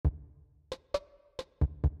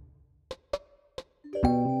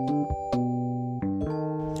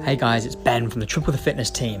Hey guys, it's Ben from the Triple the Fitness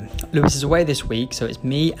team. Lewis is away this week, so it's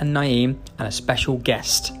me and Naeem and a special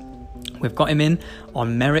guest. We've got him in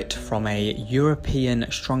on merit from a European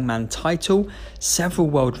strongman title, several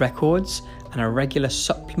world records, and a regular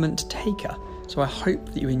supplement taker. So I hope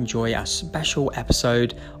that you enjoy our special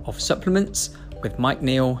episode of Supplements with Mike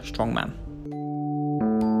Neale, strongman.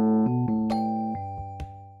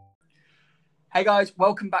 Hey guys,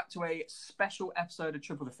 welcome back to a special episode of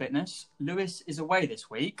Triple the Fitness. Lewis is away this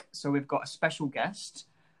week, so we've got a special guest,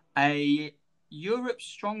 a Europe's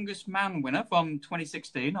Strongest Man winner from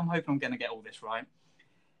 2016. I'm hoping I'm going to get all this right.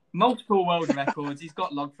 Multiple world records. He's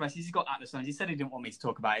got log presses. He's got atlas zones. He said he didn't want me to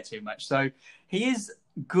talk about it too much. So he is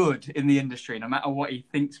good in the industry, no matter what he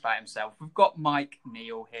thinks about himself. We've got Mike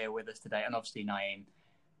Neale here with us today, and obviously Naeem.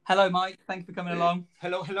 Hello, Mike. Thanks for coming along.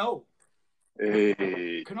 Hello.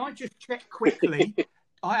 Hey. Can I just check quickly?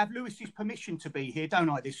 I have Lewis's permission to be here, don't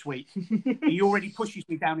I, this week? He already pushes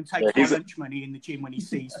me down and takes my lunch money in the gym when he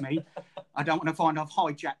sees me. I don't want to find I've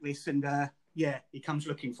hijacked this and, he comes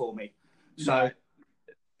looking for me. So...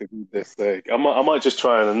 For goodness sake. I might just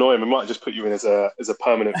try and annoy him. I might just put you in as a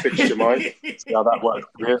permanent fixture, Mike. See how that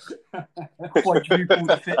works. Quadruple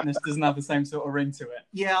the Fitness doesn't have the same sort of ring to it.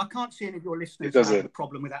 Yeah, I can't see any of your listeners have a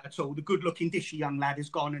problem with that at all. The good-looking, dishy young lad has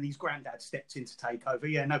gone and his granddad stepped in to take over.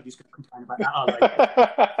 Yeah, nobody's going to complain about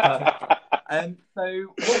that, are they?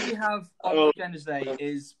 So what we have on the agenda today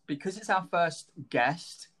is, because it's our first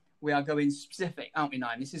guest, we are going specific, aren't we,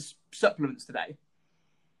 Nine? This is supplements today.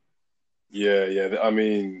 Yeah. I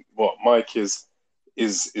mean, Mike is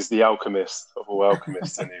the alchemist of all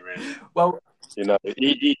alchemists, isn't he? Really? Well, you know,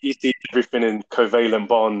 he sees everything in covalent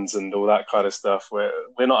bonds and all that kind of stuff. We're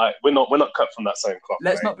not cut from that same cloth.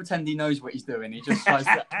 Let's not pretend he knows what he's doing. He just tries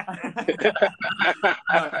to. No,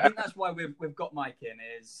 I think that's why we've got Mike in.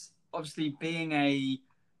 Is obviously being a.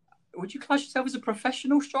 Would you class yourself as a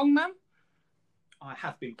professional strongman? I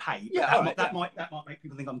have been paid. Yeah, that might make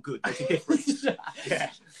people think I'm good. There's a difference.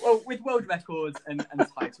 Yeah. Well, with world records and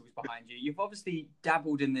titles behind you, you've obviously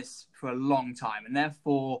dabbled in this for a long time, and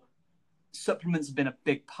therefore supplements have been a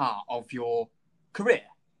big part of your career,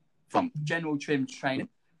 from general trim training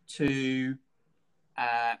to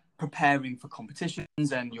preparing for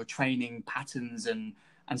competitions and your training patterns and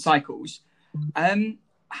cycles.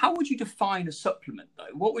 How would you define a supplement,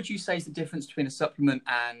 though? What would you say is the difference between a supplement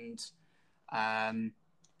and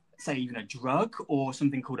say even a drug or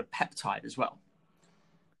something called a peptide as well?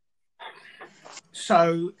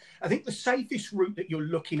 So I think the safest route that you're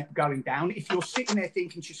looking at going down, if you're sitting there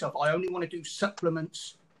thinking to yourself, I only want to do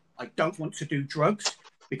supplements, I don't want to do drugs,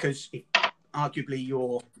 because if arguably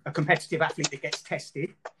you're a competitive athlete that gets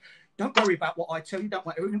tested, don't worry about what I tell you. Don't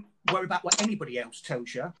worry about what anybody else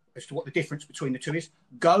tells you as to what the difference between the two is.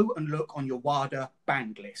 Go and look on your WADA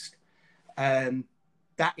banned list.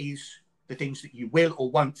 That is the things that you will or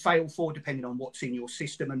won't fail for, depending on what's in your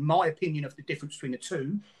system. And my opinion of the difference between the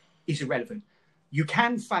two is irrelevant. You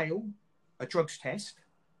can fail a drugs test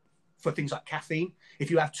for things like caffeine.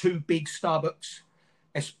 If you have two big Starbucks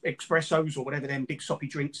espressos or whatever them big soppy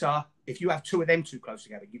drinks are, if you have two of them too close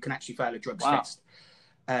together, you can actually fail a drugs test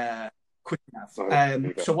quick enough.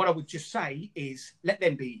 So what I would just say is let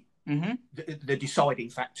them be the deciding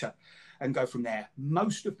factor and go from there.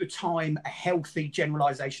 Most of the time, a healthy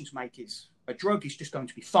generalization to make is a drug is just going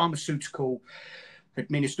to be pharmaceutical,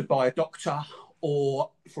 administered by a doctor,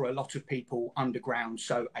 or for a lot of people, underground.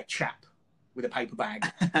 So a chap with a paper bag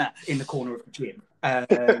in the corner of the gym.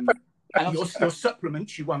 Your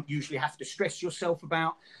supplements, you won't usually have to stress yourself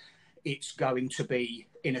about. It's going to be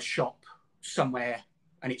in a shop somewhere,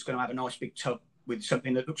 and it's going to have a nice big tub with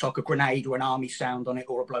something that looks like a grenade or an army sound on it,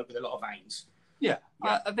 or a bloke with a lot of veins. Yeah.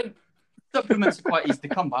 I think supplements are quite easy to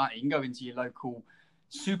come by. You can go into your local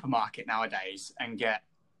supermarket nowadays and get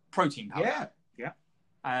protein powder. Yeah.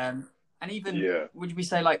 And even, would we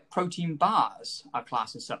say, like, protein bars are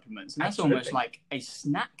classed as supplements? And that's almost like a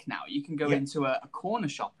snack now. You can go into a corner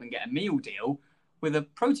shop and get a meal deal with a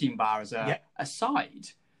protein bar as a side.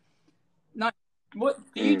 Now, do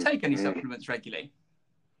you take any supplements regularly?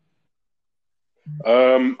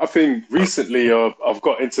 I think recently I've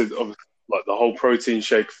got into like the whole protein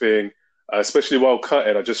shake thing, especially while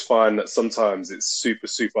cutting. I just find that sometimes it's super,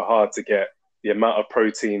 super hard to get the amount of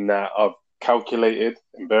protein that I've calculated.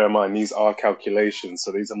 And bear in mind, these are calculations.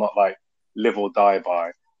 So these are not like live or die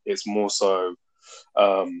by. It's more so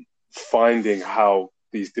finding how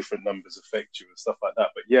these different numbers affect you and stuff like that.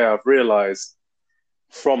 But yeah, I've realized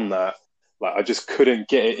from that, like, I just couldn't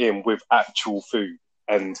get it in with actual food.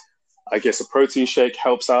 And I guess a protein shake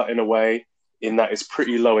helps out in a way, in that it's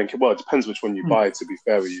pretty low in, well, it depends which one you buy, to be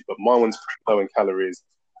fair with you, but my one's pretty low in calories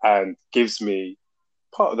and gives me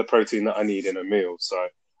part of the protein that I need in a meal. So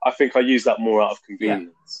I think I use that more out of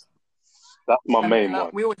convenience. That's my main one.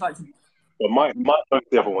 We always like to. But Mike knows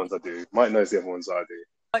the other ones I do. Mike knows the other ones I do.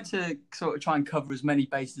 I like to sort of try and cover as many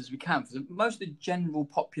bases as we can. For most of the general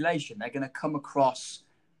population, they're going to come across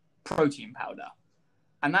protein powder.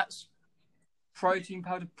 And that's protein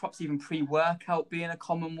powder, perhaps even pre-workout being a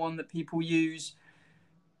common one that people use.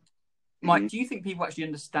 Mike, do you think people actually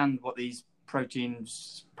understand what these protein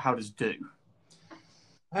powders do?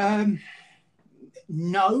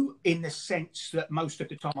 No, in the sense that most of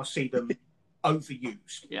the time I see them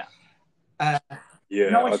overused. Yeah. I'd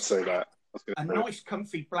say that. Nice,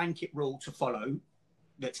 comfy blanket rule to follow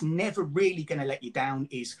that's never really going to let you down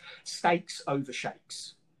is steaks over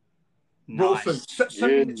shakes. Nice. Raw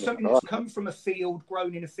food. Something that's come from a field,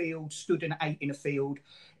 grown in a field, stood and ate in a field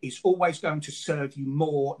is always going to serve you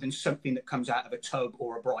more than something that comes out of a tub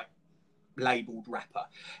or a bright labelled wrapper.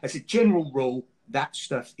 As a general rule, that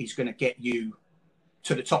stuff is going to get you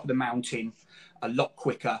to the top of the mountain a lot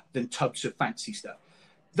quicker than tubs of fancy stuff.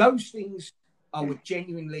 Those things I would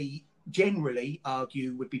generally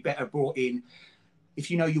argue would be better brought in if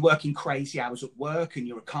you know you're working crazy hours at work and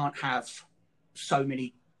you can't have so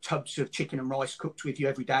many tubs of chicken and rice cooked with you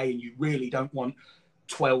every day, and you really don't want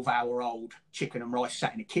 12-hour-old chicken and rice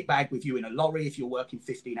sat in a kit bag with you in a lorry if you're working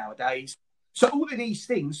 15-hour days. So all of these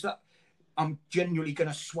things that I'm genuinely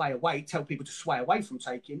going to tell people to sway away from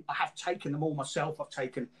taking. I have taken them all myself. I've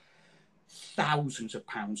taken thousands of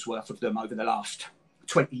pounds worth of them over the last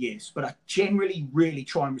 20 years, but I generally really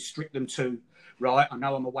try and restrict them to, right, I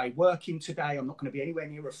know I'm away working today. I'm not going to be anywhere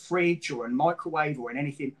near a fridge or a microwave or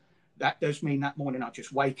anything. That does mean that morning I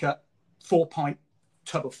just wake up, 4-pint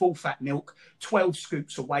tub of full fat milk, 12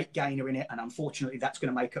 scoops of weight gainer in it. And unfortunately, that's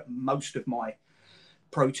going to make up most of my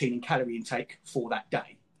protein and calorie intake for that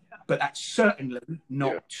day. But that's certainly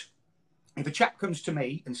not. If a chap comes to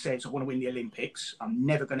me and says, I want to win the Olympics, I'm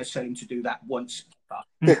never going to sell him to do that once.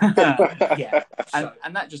 Yeah.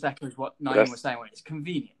 And that just echoes what Naeem was saying, it's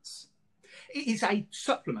convenience. It is a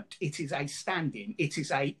supplement. It is a stand-in. It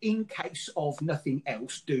is a, in case of nothing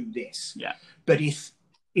else, do this. Yeah. But if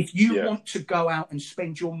you want to go out and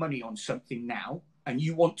spend your money on something now, and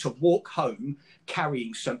you want to walk home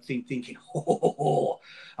carrying something thinking,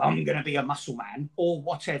 I'm going to be a muscle man or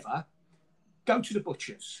whatever, go to the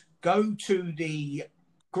butchers, go to the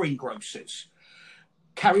greengrocers,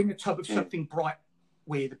 carrying a tub of something bright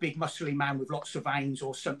with a big muscly man with lots of veins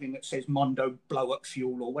or something that says Mondo blow-up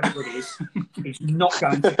fuel or whatever it is not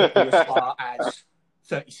going to get you as far as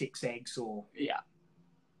 36 eggs or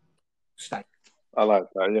steak. I like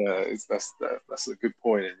that. Yeah, that's a good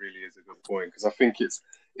point. It really is a good point, because I think it's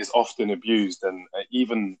often abused, and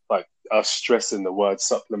even like us stressing the word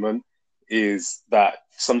supplement is that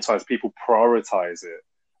sometimes people prioritize it.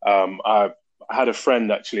 I had a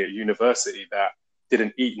friend actually at university that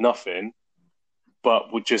didn't eat nothing,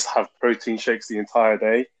 but would just have protein shakes the entire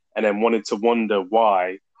day, and then wanted to wonder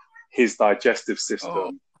why his digestive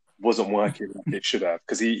system wasn't working like it should have,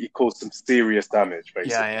 because he caused some serious damage,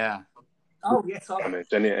 basically. Yeah. Oh, yes.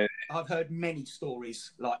 I've heard many stories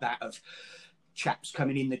like that of chaps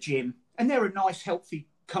coming in the gym, and they're a nice, healthy,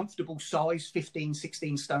 comfortable size, 15,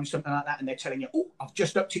 16 stone, something like that, and they're telling you, I've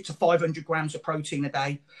just upped it to 500 grams of protein a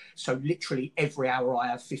day, so literally every hour I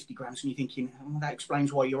have 50 grams, and you're thinking, that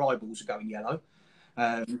explains why your eyeballs are going yellow.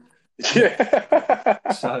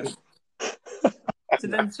 So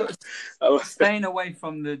then sort of staying away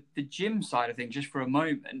from the gym side of things just for a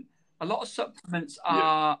moment, a lot of supplements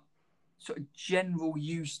are sort of general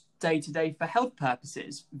use day-to-day for health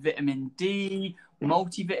purposes. Vitamin D,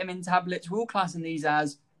 multivitamin tablets, we're all classing these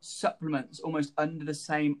as supplements, almost under the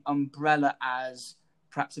same umbrella as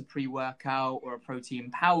perhaps a pre-workout or a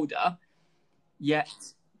protein powder, yet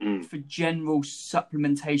for general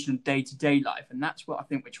supplementation of day-to-day life. And that's what I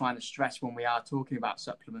think we're trying to stress when we are talking about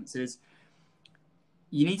supplements is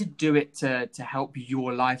you need to do it to help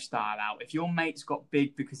your lifestyle out. If your mate's got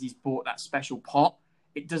big because he's bought that special pot,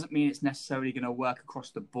 it doesn't mean it's necessarily going to work across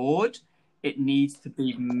the board. It needs to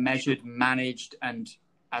be measured, managed, and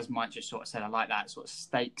as Mike just sort of said, I like that sort of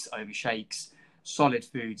steaks over shakes. Solid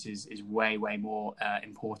foods is way, way more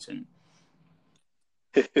important.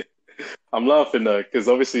 I'm laughing though, because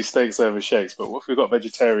obviously steaks over shakes, but what if we've got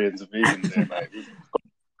vegetarians and vegans here, mate? We've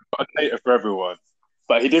got a cater for everyone.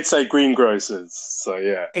 But he did say greengrocers, so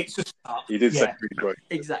yeah. It's a start. He did say greengrocers.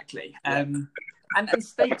 Exactly. And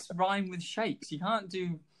steaks rhyme with shakes. You can't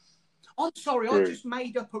do... I'm sorry, I just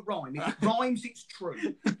made up a rhyme. If it rhymes, it's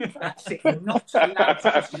true. That's it. You're not allowed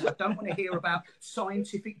to listen. I don't want to hear about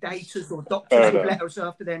scientific data or doctors with letters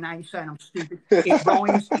after their name saying I'm stupid. It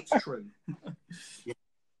rhymes, it's true.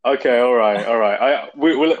 Okay, all right, all right.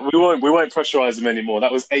 We won't pressurize him anymore.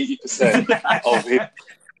 That was 80% of his.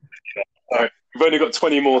 So we've only got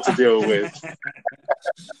 20 more to deal with.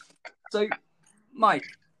 So, Mike,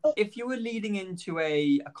 if you were leading into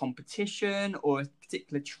a competition or a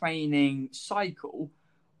particular training cycle,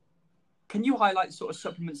 can you highlight sort of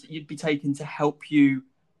supplements that you'd be taking to help you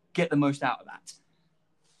get the most out of that?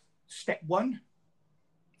 Step one,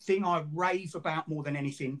 thing I rave about more than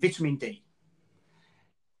anything, vitamin D.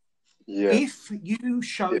 Yeah. If you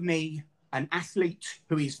show me an athlete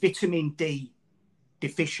who is vitamin D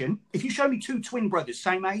deficient, if you show me two twin brothers,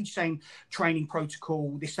 same age, same training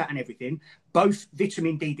protocol, this, that, and everything, both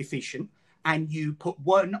vitamin D deficient, and you put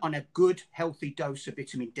one on a good, healthy dose of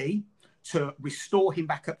vitamin D to restore him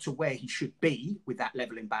back up to where he should be with that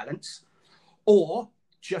level in balance, or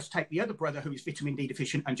just take the other brother who is vitamin D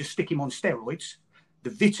deficient and just stick him on steroids, the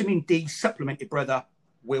vitamin D supplemented brother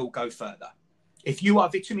will go further. If you are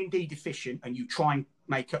vitamin D deficient and you try and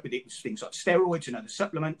make up with it with things like steroids and other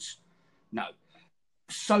supplements, no.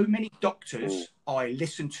 So many doctors I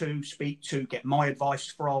listen to, speak to, get my advice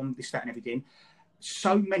from, this, that, and everything,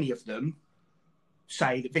 so many of them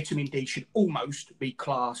say that vitamin D should almost be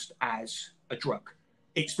classed as a drug.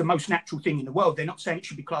 It's the most natural thing in the world. They're not saying it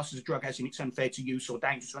should be classed as a drug as in it's unfair to use or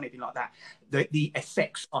dangerous or anything like that. The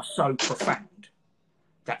effects are so profound.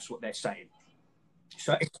 That's what they're saying.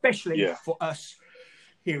 So especially for us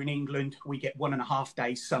here in England, we get 1.5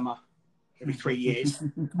 days summer every 3 years.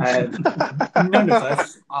 None of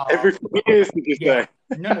us are every 3 years, did you say?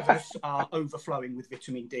 None of us are overflowing with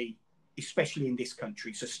vitamin D, especially in this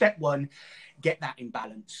country. So step one, get that in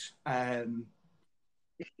balance.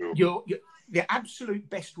 You're the absolute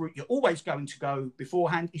best route you're always going to go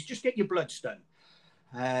beforehand is just get your bloods done.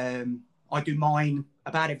 I do mine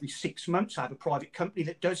about every 6 months. I have a private company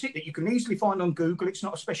that does it that you can easily find on Google. It's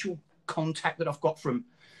not a special contact that I've got from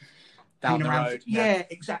down the road. Yeah,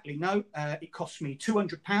 exactly. No, it costs me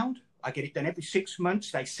 £200. I get it done every 6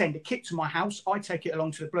 months. They send a kit to my house. I take it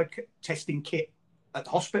along to the blood testing kit at the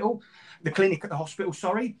hospital, the clinic at the hospital,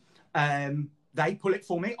 sorry. They pull it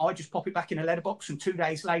for me. I just pop it back in a letterbox, and 2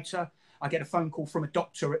 days later, I get a phone call from a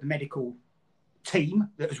doctor at the medical team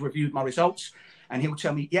that has reviewed my results, and he'll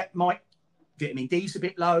tell me, yeah, Mike, vitamin D's a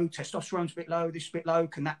bit low, testosterone's a bit low, this is a bit low,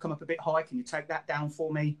 can that come up a bit high? Can you take that down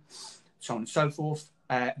for me? So on and so forth.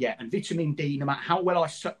 And vitamin D, no matter how well I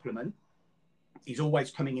supplement, is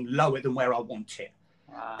always coming in lower than where I want it.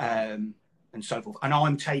 Wow. And so forth. And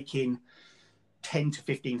I'm taking 10 to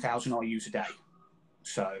 15,000 IUs a day.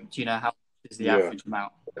 So do you know how is the average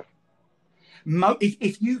amount?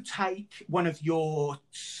 If you take one of your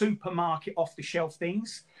supermarket off-the-shelf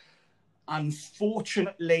things,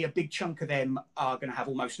 unfortunately, a big chunk of them are going to have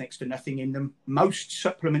almost next to nothing in them. Most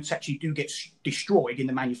supplements actually do get destroyed in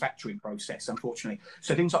the manufacturing process, unfortunately.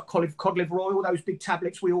 So things like cod liver oil, those big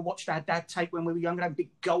tablets we all watched our dad take when we were younger, those big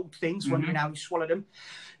gold things, wondering how he swallowed them.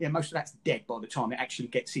 Yeah, most of that's dead by the time it actually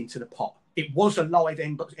gets into the pot. It was a live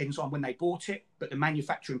enzyme when they bought it, but the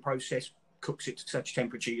manufacturing process cooks it to such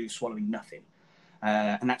temperature you're swallowing nothing.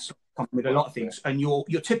 And that's with a lot of things. And your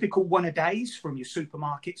typical one-a-days from your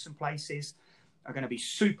supermarkets and places are going to be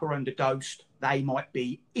super underdosed. They might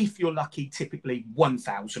be, if you're lucky, typically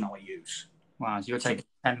 1,000 IUs. Wow, so you're taking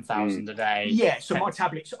 10,000 a day. Yeah, so my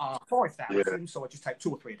tablets are 5,000, so I just take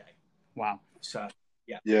 2 or 3 a day. Wow. So,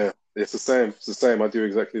 yeah. Yeah, it's the same. It's the same. I do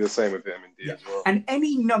exactly the same with vitamin D as well. And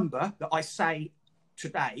any number that I say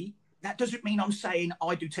today, that doesn't mean I'm saying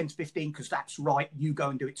I do 10 to 15 because that's right, you go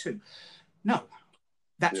and do it too. No.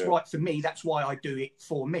 That's right for me. That's why I do it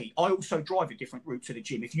for me. I also drive a different route to the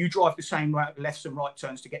gym. If you drive the same route, lefts and right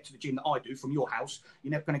turns to get to the gym that I do from your house,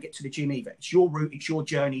 you're never going to get to the gym either. It's your route. It's your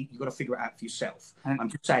journey. You've got to figure it out for yourself. I'm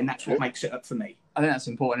just saying that's what makes it up for me. I think that's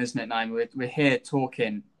important, isn't it, Naeem? We're here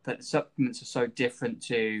talking that supplements are so different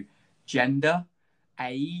to gender,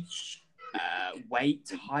 age,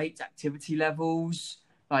 weight, height, activity levels,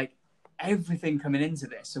 like everything coming into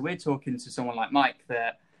this. So we're talking to someone like Mike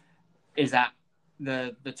that is at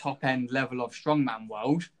the top end level of strongman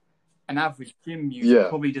world. An average gym user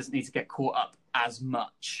probably doesn't need to get caught up as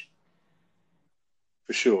much.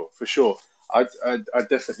 For sure. I'd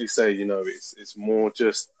definitely say, it's more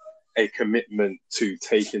just a commitment to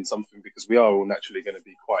taking something, because we are all naturally going to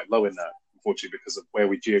be quite low in that, unfortunately, because of where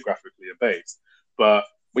we geographically are based. But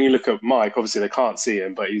when you look at Mike, obviously they can't see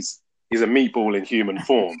him, but he's a meatball in human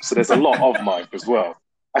form. So there's a lot of Mike as well.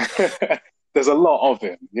 There's a lot of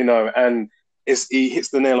him, and he hits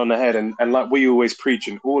the nail on the head. And like we always preach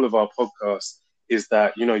in all of our podcasts is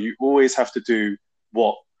that, you always have to do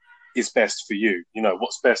what is best for you.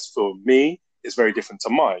 What's best for me is very different to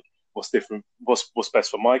Mike. What's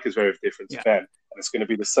best for Mike is very different to Ben. and it's going to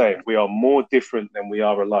be the same. We are more different than we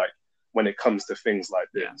are alike when it comes to things like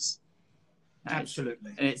this. Yeah.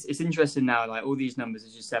 Absolutely. And it's interesting now, like all these numbers,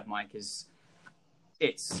 as you said, Mike,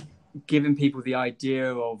 it's giving people the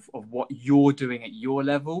idea of what you're doing at your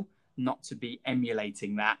level, not to be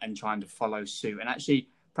emulating that and trying to follow suit. And actually,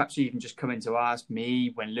 perhaps you even just come in to ask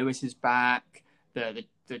me when Lewis is back, the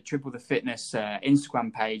Triple the Fitness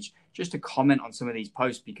Instagram page, just to comment on some of these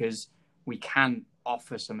posts, because we can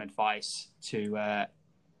offer some advice to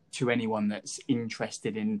anyone that's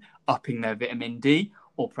interested in upping their vitamin D,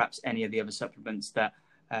 or perhaps any of the other supplements that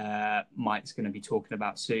Mike's going to be talking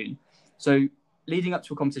about soon. So leading up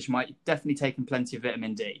to a competition, Mike, you've definitely taken plenty of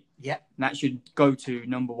vitamin D. Yeah. And that should go to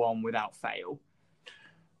number one without fail.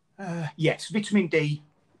 Yes, vitamin D,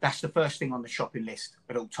 that's the first thing on the shopping list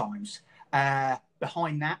at all times.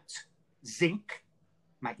 Behind that, zinc,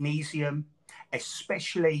 magnesium,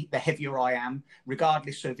 especially the heavier I am,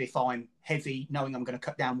 regardless of if I'm heavy, knowing I'm going to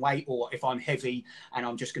cut down weight, or if I'm heavy and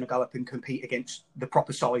I'm just going to go up and compete against the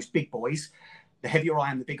proper sized big boys. The heavier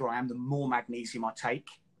I am, the bigger I am, the more magnesium I take,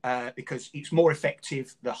 because it's more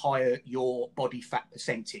effective the higher your body fat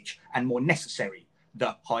percentage, and more necessary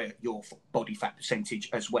the higher your body fat percentage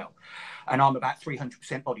as well. And I'm about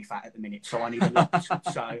 300% body fat at the minute, so I need a lot.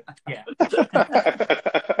 So, yeah.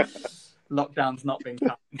 Lockdown's not been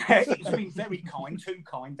kind. It's been very kind, too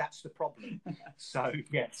kind. That's the problem. So,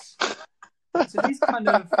 yes. So these kind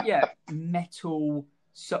of, metal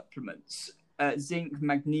supplements, zinc,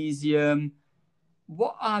 magnesium,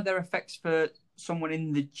 what are their effects for someone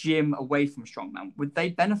in the gym away from strongman? Would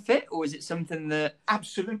they benefit, or is it something that...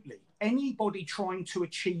 Absolutely. Anybody trying to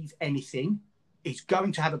achieve anything is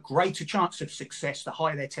going to have a greater chance of success the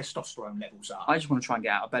higher their testosterone levels are. I just want to try and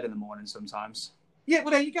get out of bed in the morning sometimes. Yeah, well,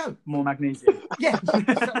 there you go. More magnesium. Yeah.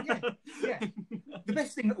 Yeah. The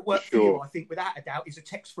best thing that will work for you, I think, without a doubt, is a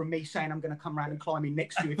text from me saying I'm going to come around and climb in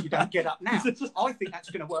next to you if you don't get up now. I think that's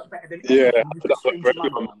going to work better than anything you could spend your money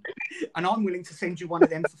on. And I'm willing to send you one of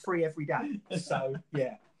them for free every day. So,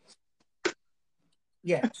 yeah.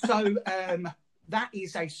 Yeah, so that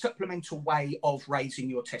is a supplemental way of raising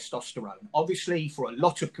your testosterone. Obviously, for a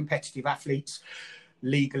lot of competitive athletes,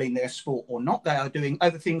 legal in their sport or not, they are doing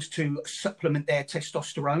other things to supplement their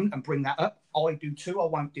testosterone and bring that up. I do too, I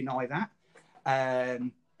won't deny that.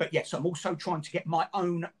 But yes, I'm also trying to get my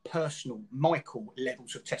own personal Michael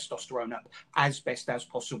levels of testosterone up as best as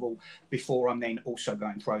possible before I'm then also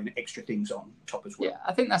going throwing extra things on top as well. Yeah,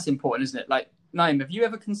 I think that's important, isn't it? Like, Naeem, have you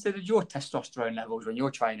ever considered your testosterone levels when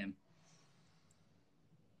you're training?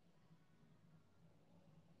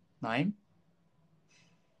 Naeem?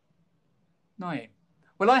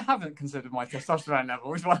 Well, I haven't considered my testosterone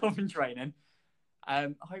levels while I've been training.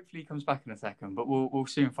 Hopefully he comes back in a second, but we'll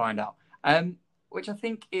soon find out. Which I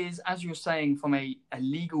think is, as you're saying, from a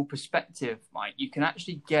legal perspective, Mike, you can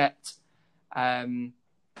actually get a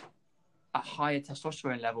higher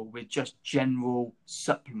testosterone level with just general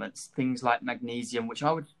supplements, things like magnesium, which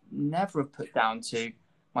I would never have put down to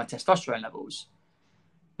my testosterone levels.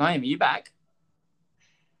 Naeem, are you back?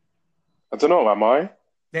 I don't know, am I?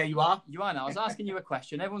 There you are. You are now. I was asking you a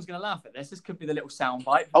question. Everyone's going to laugh at this. This could be the little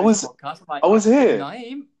soundbite I for this podcast. I was here.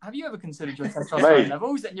 Naeem, have you ever considered your testosterone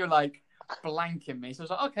levels? And you're like blanking me. So I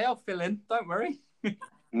was like, okay, I'll fill in. Don't worry.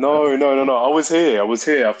 No. I was here.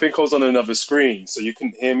 I think I was on another screen, so you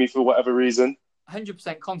couldn't hear me for whatever reason.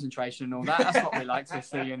 100% concentration and all that. That's what we like to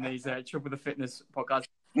see in these Triple the Fitness podcasts.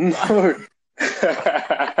 No.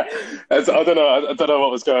 I don't know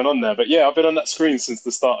what was going on there, but yeah, I've been on that screen since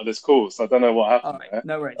the start of this call, so I don't know what happened there.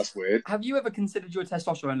 No worries. That's weird. Have you ever considered your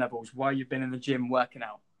testosterone levels while you've been in the gym working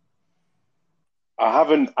out? I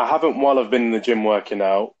haven't while I've been in the gym working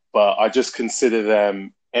out, but I just consider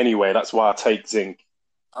them anyway. That's why I take zinc.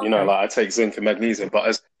 Okay. You know, like I take zinc and magnesium,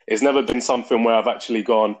 but it's never been something where I've actually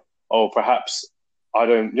gone, oh, perhaps I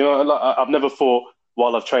don't, like, I've never thought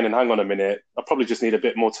while I've training, hang on a minute, I probably just need a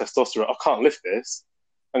bit more testosterone. I can't lift this.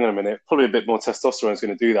 Hang on a minute, probably a bit more testosterone is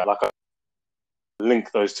going to do that. Like I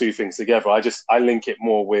link those two things together. I link it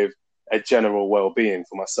more with a general well-being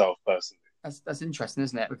for myself personally. That's interesting,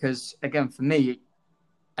 isn't it? Because again, for me,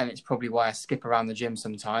 and it's probably why I skip around the gym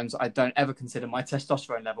sometimes, I don't ever consider my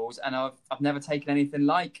testosterone levels, and I've never taken anything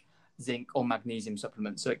like zinc or magnesium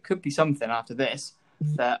supplements. So it could be something after this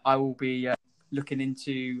that I will be looking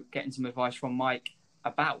into getting some advice from Mike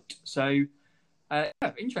about. So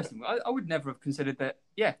interesting. I would never have considered that.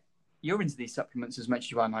 Yeah, you're into these supplements as much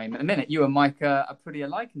as you are, Naeem. At the minute, you and Mike are pretty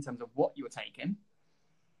alike in terms of what you're taking.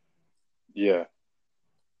 Yeah,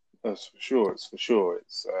 that's for sure. It's for sure.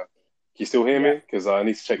 It's. Can you still hear me? Because I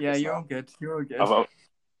need to check. Yeah, this you're out. all good. You're all good.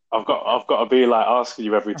 I've got to be like asking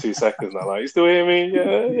you every 2 seconds now. Like, you still hear me? Yeah,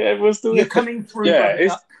 everyone's still You're here. coming through, Yeah,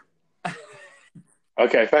 brother.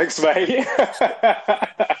 okay. Thanks, mate.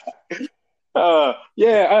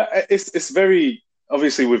 It's very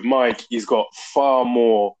obviously with Mike. He's got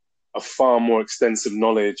a far more extensive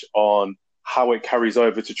knowledge on how it carries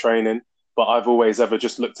over to training. But I've always ever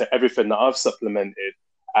just looked at everything that I've supplemented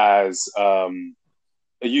as a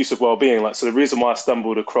use of well-being. Like, so the reason why I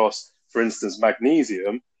stumbled across, for instance,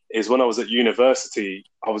 magnesium is when I was at university,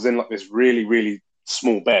 I was in like this really, really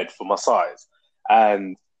small bed for my size,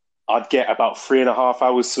 and I'd get about 3.5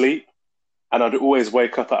 hours sleep, and I'd always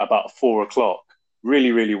wake up at about 4 o'clock.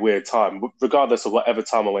 Really, really weird time. Regardless of whatever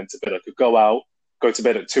time I went to bed, I could go out, go to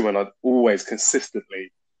bed at 2, and I'd always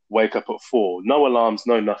consistently wake up at 4. No alarms,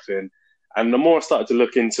 no nothing. And the more I started to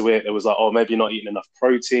look into it, it was like, oh, maybe you're not eating enough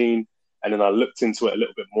protein. And then I looked into it a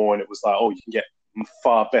little bit more, and it was like, oh, you can get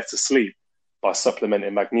far better sleep by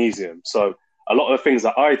supplementing magnesium. So a lot of the things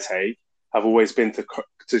that I take have always been to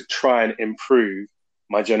try and improve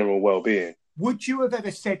my general well-being. Would you have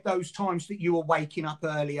ever said those times that you were waking up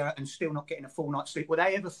earlier and still not getting a full night's sleep, were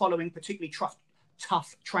they ever following particularly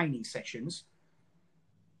tough training sessions?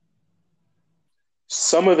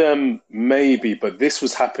 Some of them maybe, but this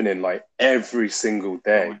was happening like every single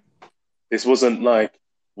day. Right. This wasn't like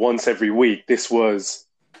once every week. This was,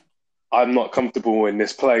 I'm not comfortable in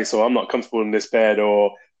this place, or I'm not comfortable in this bed,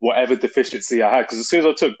 or whatever deficiency I had. Because as soon as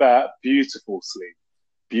I took that, beautiful sleep.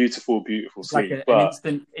 Beautiful sleep. Like but an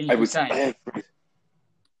instant it was change.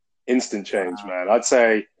 Instant change, man. I'd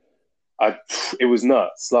say it was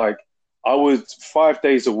nuts. Like, I was 5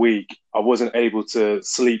 days a week, I wasn't able to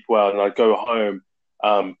sleep well, and I'd go home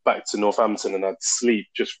back to Northampton, and I'd sleep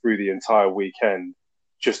just through the entire weekend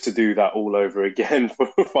just to do that all over again for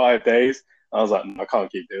 5 days. I was like, no, I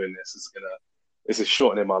can't keep doing this. This is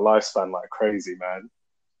shortening my lifespan like crazy, man.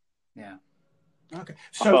 Yeah. Okay.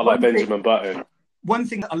 So I felt like Benjamin Button. One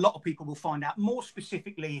thing that a lot of people will find out, more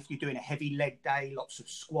specifically if you're doing a heavy leg day, lots of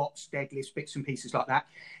squats, deadlifts, bits and pieces like that,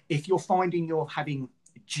 if you're finding you're having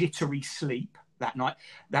jittery sleep that night,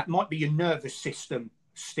 that might be your nervous system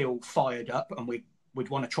still fired up, and we'd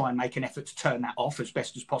want to try and make an effort to turn that off as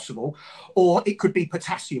best as possible. Or it could be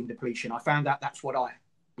potassium depletion. I found out that's what I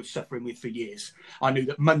was suffering with for years. I knew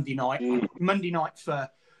that Monday night for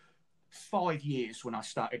 5 years when I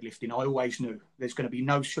started lifting, I always knew there's going to be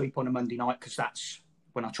no sleep on a Monday night, because that's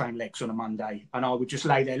when I train legs on a Monday. And I would just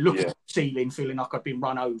lay there looking at the ceiling, feeling like I'd been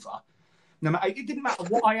run over. No matter, it didn't matter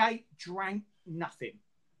what I ate, drank, nothing.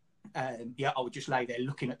 I would just lay there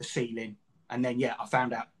looking at the ceiling. And then, I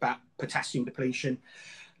found out about potassium depletion,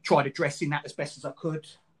 tried addressing that as best as I could.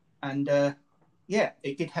 And,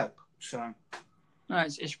 it did help. So, no,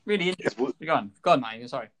 it's really interesting. Go on, mate.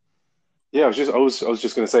 Sorry. Yeah, I was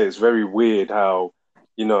just going to say, it's very weird how,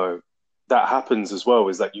 that happens as well,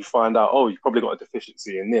 is that you find out, oh, you've probably got a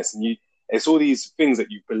deficiency in this. And it's all these things that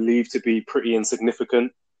you believe to be pretty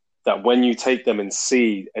insignificant, that when you take them and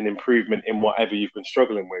see an improvement in whatever you've been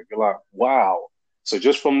struggling with, you're like, wow. So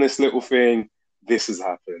just from this little thing, this has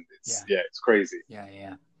happened. It's crazy.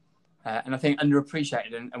 Yeah. And I think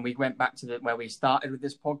underappreciated. And we went back to where we started with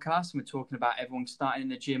this podcast, and we're talking about everyone starting in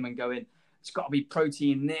the gym and going, it's got to be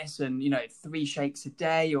protein this and, 3 shakes a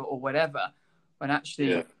day or whatever. When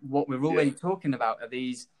actually what we're already talking about are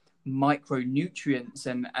these micronutrients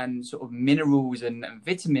and sort of minerals and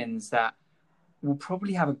vitamins that will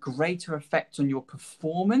probably have a greater effect on your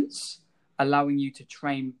performance, allowing you to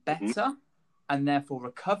train better and therefore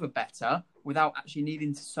recover better without actually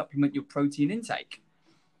needing to supplement your protein intake.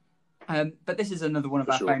 But this is another one of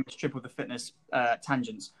our famous Triple the Fitness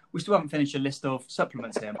tangents. We still haven't finished a list of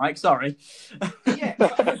supplements here, Mike. Sorry.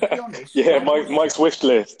 Let's be honest. Mike's wish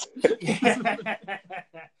list.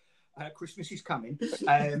 Christmas is coming.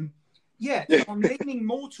 I'm leaning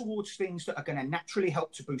more towards things that are going to naturally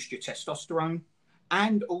help to boost your testosterone,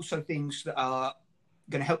 and also things that are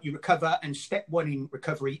going to help you recover. And step 1 in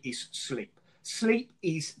recovery is sleep. Sleep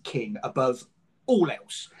is king above all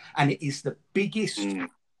else. And it is the biggest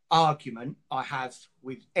argument I have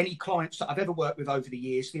with any clients that I've ever worked with over the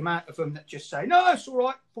years. The amount of them that just say, no, it's all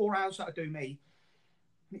right, 4 hours, that'll do me.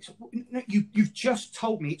 You've just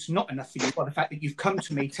told me it's not enough for you by the fact that you've come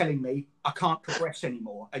to me telling me I can't progress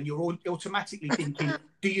anymore. And you're automatically thinking,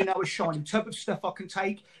 do you know a shiny tub of stuff I can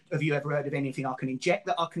take? Have you ever heard of anything I can inject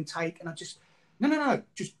that I can take? And I just, no,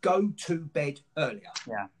 just go to bed earlier.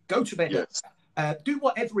 Yeah. Go to bed earlier. Do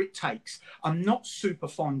whatever it takes. I'm not super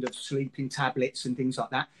fond of sleeping tablets and things like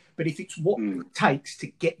that, but if it's what it takes to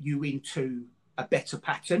get you into a better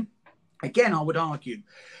pattern, again, I would argue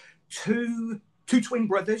two twin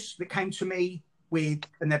brothers that came to me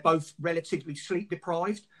and they're both relatively sleep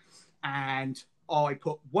deprived. and I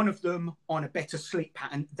put one of them on a better sleep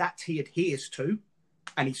pattern that he adheres to,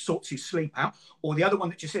 and he sorts his sleep out, or the other one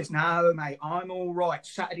that just says, no, mate, I'm all right.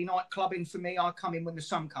 Saturday night clubbing for me, I come in when the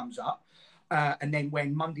sun comes up. And then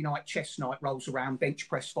when Monday night chest night rolls around, bench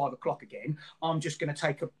press 5 o'clock again, I'm just going to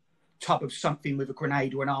take a tub of something with a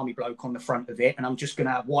grenade or an army bloke on the front of it, and I'm just going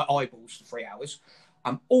to have white eyeballs for 3 hours.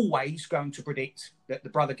 I'm always going to predict that the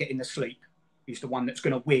brother getting the sleep is the one that's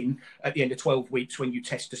going to win at the end of 12 weeks when you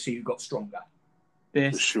test to see who got stronger.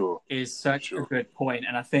 This is such a good point,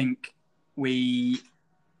 and I think we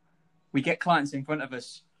get clients in front of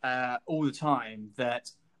us all the time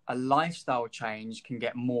that a lifestyle change can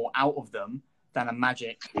get more out of them than a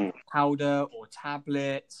magic powder or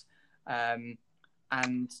tablet. And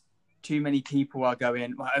too many people are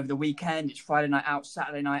going, well, over the weekend, it's Friday night out,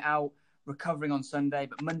 Saturday night out, recovering on Sunday,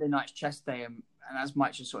 but Monday night's chest day. And as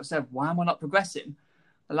Mike just sort of said, why am I not progressing?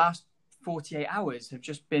 The last 48 hours have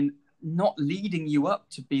just been not leading you up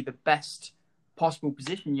to be the best possible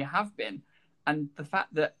position you have been. And the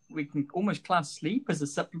fact that we can almost class sleep as a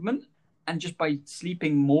supplement, and just by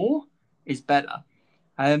sleeping more is better.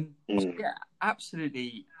 So yeah,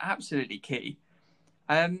 absolutely key.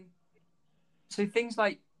 So things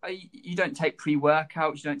like you don't take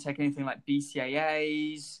pre-workouts, you don't take anything like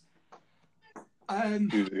BCAAs.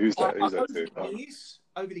 Who's that?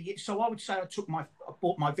 Over the years, so I would say I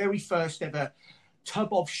bought my very first ever tub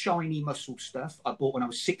of shiny muscle stuff. I bought when I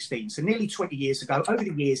was 16, so nearly 20 years ago. Over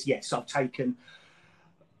the years, yes, I've taken.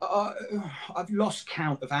 I've lost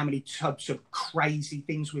count of how many tubs of crazy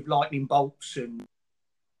things with lightning bolts and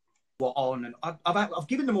what on, and I've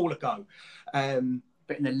given them all a go.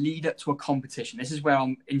 But in the lead up to a competition, this is where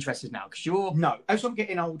I'm interested now, because as I'm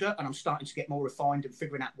getting older and I'm starting to get more refined and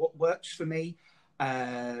figuring out what works for me.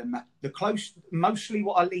 Mostly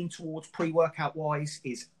what I lean towards pre-workout wise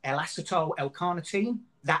is L-acetyl, L-carnitine.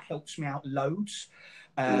 That helps me out loads.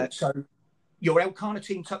 So your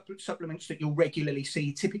L-carnitine supplements that you'll regularly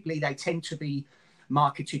see, typically they tend to be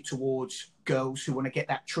marketed towards girls who want to get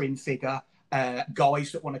that trim figure,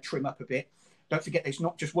 guys that want to trim up a bit. Don't forget, there's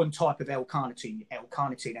not just one type of L-carnitine.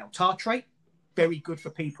 L-carnitine, L-tartrate, very good for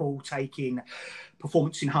people taking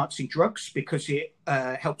performance-enhancing drugs because it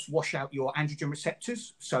helps wash out your androgen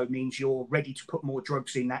receptors. So it means you're ready to put more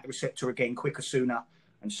drugs in that receptor again quicker, sooner,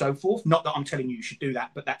 and so forth. Not that I'm telling you should do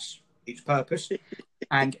that, but that's its purpose.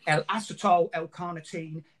 And L-acetyl,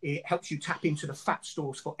 L-carnitine, it helps you tap into the fat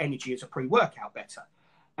stores for energy as a pre-workout better.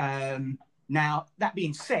 Now, that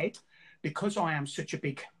being said, because I am such a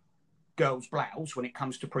big girl's blouse when it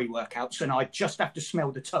comes to pre-workouts, and I just have to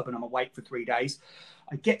smell the tub and I'm awake for 3 days,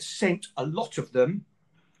 I get sent a lot of them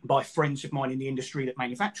by friends of mine in the industry that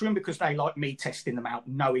manufacture them because they like me testing them out,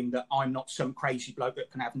 knowing that I'm not some crazy bloke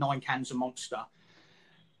that can have 9 cans of Monster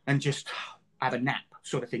and just have a nap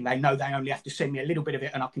sort of thing. They know they only have to send me a little bit of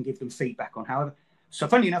it and I can give them feedback on however. So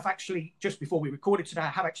funny enough, actually, just before we recorded today, I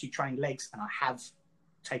have actually trained legs and I have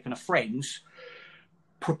taken a friend's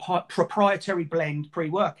proprietary blend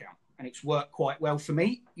pre-workout. And it's worked quite well for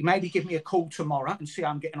me. You maybe give me a call tomorrow and see how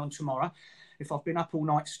I'm getting on tomorrow. If I've been up all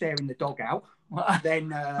night staring the dog out,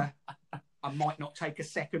 then I might not take a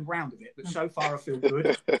second round of it. But so far, I feel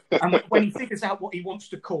good. And when he figures out what he wants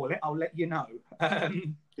to call it, I'll let you know.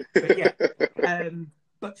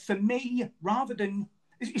 But for me, rather than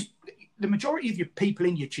the majority of your people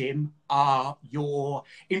in your gym are you're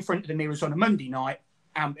in front of the mirrors on a Monday night.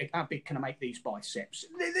 How big can I make these biceps?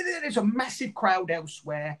 There's a massive crowd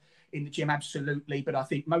elsewhere in the gym, absolutely. But I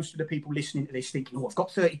think most of the people listening to this thinking, I've got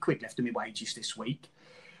 30 quid left of my wages this week.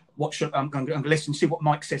 I'm going to listen and see what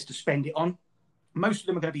Mike says to spend it on. Most of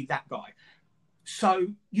them are going to be that guy. So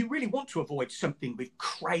you really want to avoid something with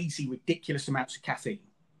crazy, ridiculous amounts of caffeine.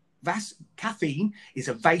 Caffeine is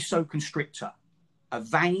a vasoconstrictor, a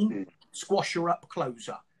vein squasher up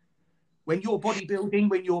closer. When you're bodybuilding,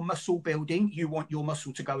 when you're muscle building, you want your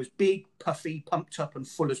muscle to go as big, puffy, pumped up and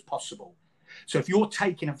full as possible. So if you're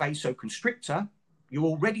taking a vasoconstrictor, you're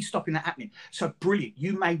already stopping that happening. So brilliant.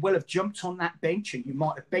 You may well have jumped on that bench and you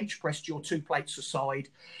might have bench pressed your 2 plates aside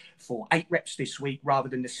for 8 reps this week rather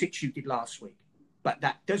than the 6 you did last week. But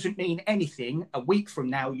that doesn't mean anything. A week from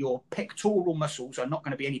now, your pectoral muscles are not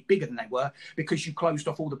going to be any bigger than they were because you closed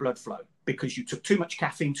off all the blood flow, because you took too much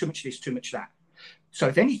caffeine, too much this, too much that. So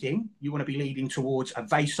if anything, you want to be leading towards a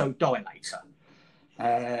vasodilator.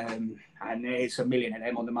 And there's a million of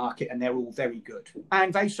them on the market and they're all very good.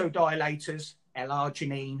 And vasodilators,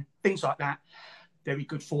 L-arginine, things like that, very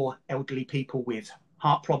good for elderly people with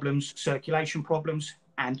heart problems, circulation problems,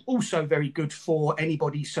 and also very good for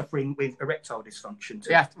anybody suffering with erectile dysfunction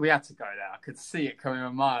too. We had to go there. I could see it coming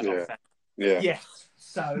a mile off. Yeah. Yes,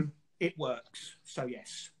 so it works. So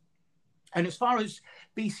yes. And as far as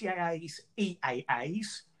BCAAs,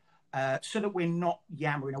 EAAs, so that we're not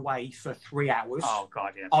yammering away for 3 hours, Oh,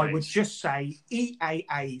 God, yeah. I would just say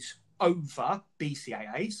EAAs over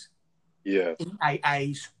BCAAs. Yeah.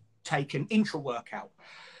 EAAs taken intra-workout.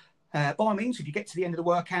 By all means, if you get to the end of the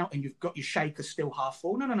workout and you've got your shaker still half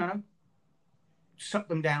full, no. Suck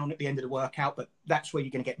them down at the end of the workout, but that's where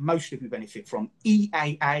you're going to get most of your benefit from.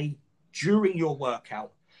 EAA during your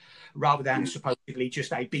workout, rather than supposedly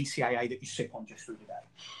just a BCAA that you sip on just through the day.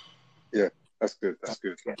 Yeah, that's good. That's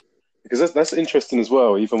good. Yeah. Because that's interesting as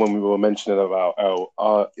well. Even when we were mentioning about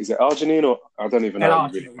is it arginine, or I don't even know how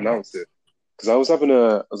you really pronounce it. Because I was having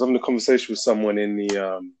a conversation with someone in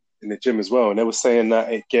the gym as well, and they were saying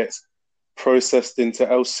that it gets processed into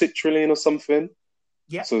L-citrulline or something.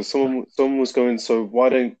 Yeah. So someone was going, so why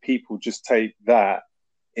don't people just take that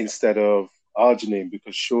instead of arginine?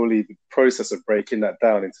 Because surely the process of breaking that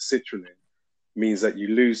down into citrulline means that you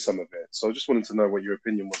lose some of it. So I just wanted to know what your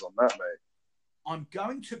opinion was on that, mate. I'm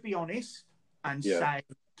going to be honest and say,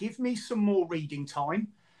 give me some more reading time.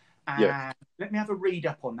 And let me have a read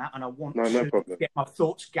up on that. And I want to get my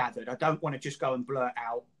thoughts gathered. I don't want to just go and blurt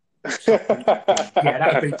out.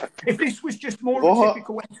 That would be. If this was just more of a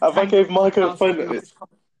typical. Have I gave Mike a phone?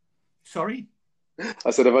 Sorry?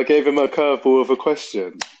 I said, if I gave him a curveball of a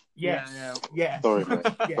question. Yeah. Sorry, mate.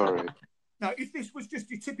 Sorry. No, if this was just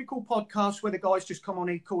your typical podcast where the guys just come on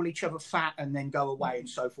and call each other fat and then go away and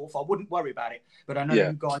so forth, I wouldn't worry about it. But I know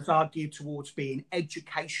you guys are geared towards being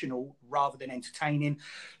educational rather than entertaining.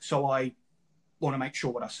 So I want to make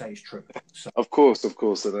sure what I say is true. So. Of course.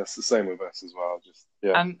 So that's the same with us as well.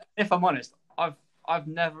 And if I'm honest, I've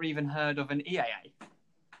never even heard of an EAA.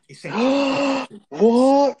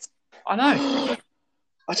 What? I know.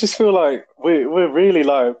 I just feel like we're really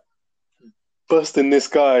like busting this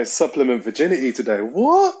guy's supplement virginity today.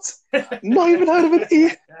 What? Not even heard of an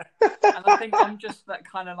EAA. And I think I'm just that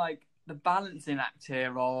kind of like the balancing act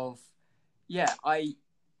here of, I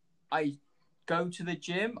go to the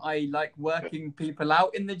gym. I like working people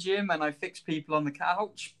out in the gym, and I fix people on the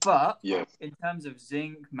couch. But in terms of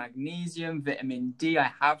zinc, magnesium, vitamin D,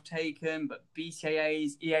 I have taken. But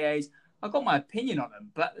BCAAs, EAAs, I've got my opinion on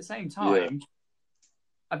them. But at the same time,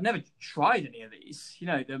 I've never tried any of these. You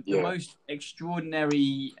know, the most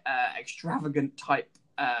extraordinary, extravagant type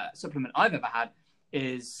supplement I've ever had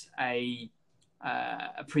is a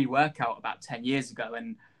pre-workout about 10 years ago,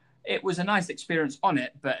 and it was a nice experience on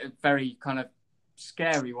it, but a very kind of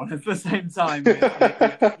scary one at the same time with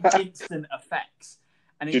instant effects.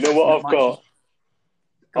 And do you know what I've got?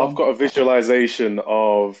 I've got a visualization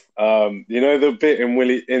of the bit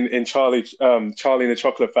in Charlie and the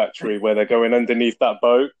Chocolate Factory where they're going underneath that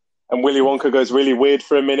boat and Willy Wonka goes really weird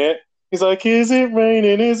for a minute. He's like, "Is it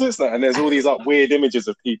raining? Is it?" And there's all these like weird images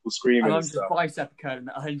of people screaming. And I'm just bicep curling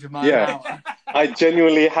at 100 miles an hour. I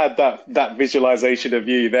genuinely had that visualization of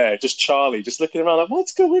you there, just Charlie, just looking around like,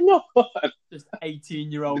 what's going on? Just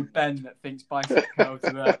 18-year-old Ben that thinks bicep curls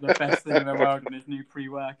are the best thing in the world in his new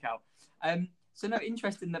pre-workout. So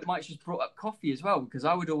interesting that Mike just brought up coffee as well, because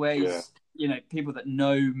I would always, people that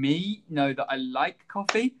know me know that I like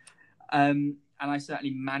coffee, and I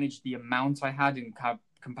certainly managed the amount I had in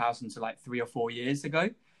comparison to like 3 or 4 years ago.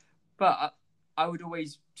 But I would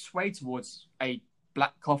always sway towards a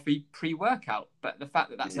black coffee pre-workout. But the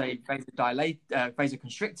fact that that's a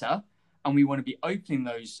vasoconstrictor, and we want to be opening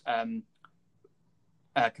those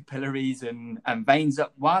capillaries and veins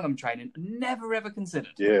up while I'm training, never ever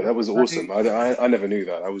considered. Yeah, that was awesome. I never knew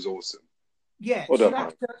that. That was awesome. Yeah, so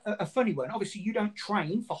that's a funny one. Obviously, you don't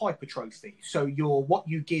train for hypertrophy, so you're what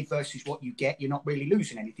you give versus what you get. You're not really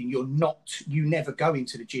losing anything. You never go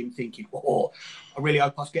into the gym thinking, "Oh, I really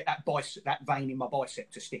hope I get that vein in my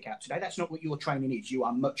bicep to stick out today." That's not what your training is. You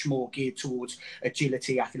are much more geared towards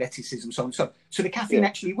agility, athleticism, so on. So the caffeine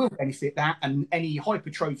actually will benefit that, and any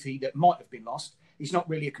hypertrophy that might have been lost is not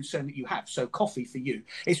really a concern that you have. So coffee for you,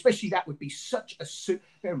 especially, that would be such a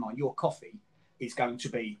bear in mind, your coffee is going to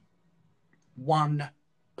be 1%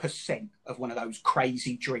 of one of those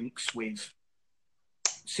crazy drinks with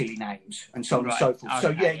silly names and so on and so forth.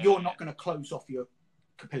 Okay, so you're not going to close off your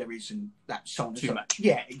capillaries and that so on too much.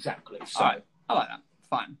 Yeah, exactly. So I like that.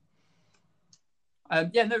 Fine.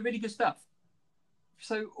 Really good stuff.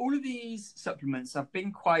 So all of these supplements have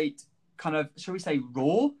been quite kind of, shall we say,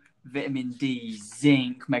 raw. Vitamin D,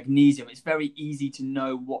 zinc, magnesium. It's very easy to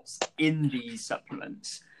know what's in these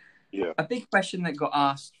supplements. Yeah. A big question that got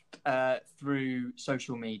asked through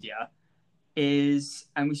social media is,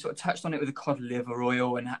 and we sort of touched on it with the cod liver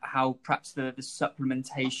oil and how perhaps the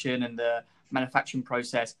supplementation and the manufacturing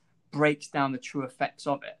process breaks down the true effects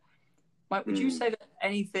of it. Mike, would you say that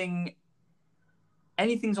anything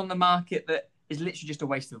anything's on the market that is literally just a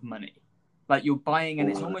waste of money. Like you're buying and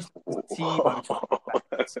it's almost placebo.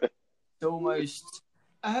 It's almost.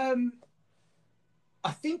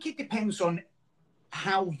 I think it depends on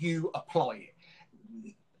how you apply it.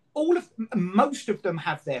 Most of them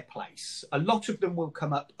have their place. A lot of them will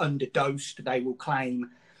come up underdosed. They will claim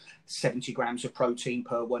 70 grams of protein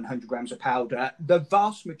per 100 grams of powder. The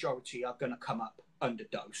vast majority are going to come up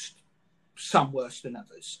underdosed, some worse than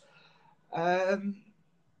others.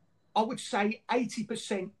 I would say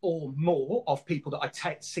 80% or more of people that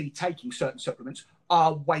I see taking certain supplements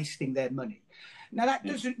are wasting their money. Now, that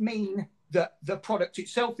doesn't mean that the product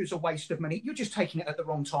itself is a waste of money. You're just taking it at the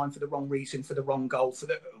wrong time for the wrong reason, for the wrong goal, for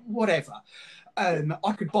the whatever.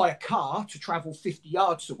 I could buy a car to travel 50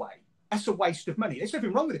 yards away. That's a waste of money. There's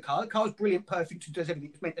nothing wrong with the car. The car's brilliant, perfect, and does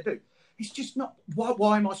everything it's meant to do. It's just not,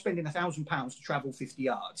 why am I spending £1,000 to travel 50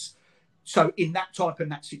 yards? So in that type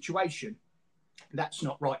and that situation, that's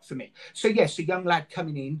not right for me. So yes, a young lad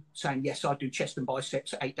coming in saying, yes, I do chest and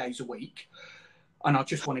biceps 8 days a week, and I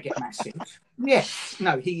just want to get massive. Yes,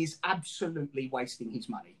 no, he is absolutely wasting his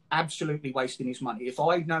money. Absolutely wasting his money. If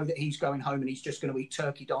I know that he's going home and he's just going to eat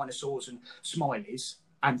turkey dinosaurs and smileys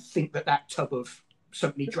and think that that tub of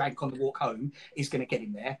something he drank on the walk home is going to get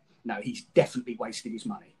him there, no, he's definitely wasted his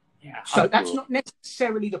money. Yeah. So that's not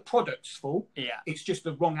necessarily the product's fault. Yeah. It's just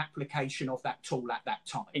the wrong application of that tool at that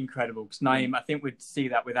time. Incredible. Because Naeem, I think we'd see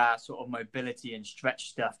that with our sort of mobility and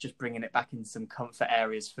stretch stuff, just bringing it back in some comfort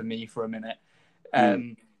areas for me for a minute.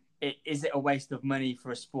 Is it a waste of money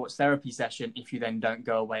for a sports therapy session if you then don't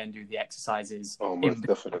go away and do the exercises? Oh, most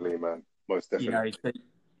definitely, man. Most definitely. You know,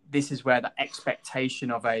 this is where the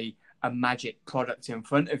expectation of a magic product in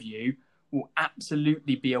front of you will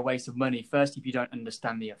absolutely be a waste of money. First, if you don't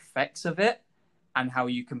understand the effects of it and how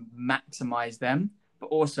you can maximize them, but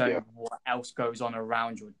also what else goes on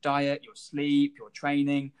around your diet, your sleep, your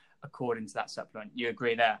training, according to that supplement. You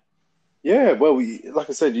agree there? Yeah, well, like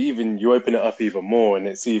I said, you open it up even more, and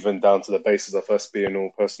it's even down to the basis of us being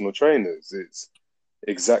all personal trainers. It's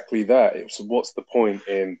exactly that. It's what's the point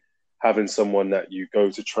in having someone that you go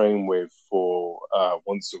to train with for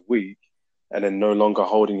once a week and then no longer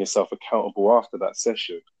holding yourself accountable after that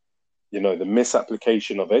session? You know, the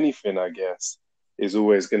misapplication of anything, I guess, is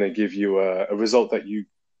always going to give you a result that you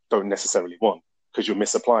don't necessarily want because you're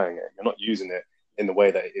misapplying it. You're not using it in the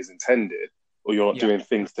way that it is intended, or you're not doing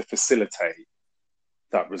things to facilitate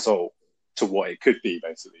that result to what it could be,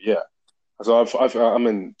 basically. Yeah. So I'm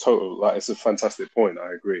in total, like, it's a fantastic point.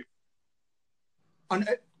 I agree. And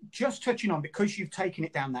just touching on, because you've taken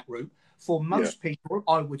it down that route, for most people,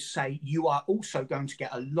 I would say you are also going to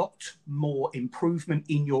get a lot more improvement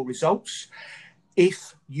in your results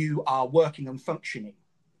if you are working and functioning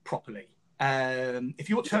properly. If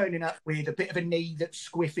you're turning up with a bit of a knee that's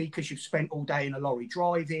squiffy because you've spent all day in a lorry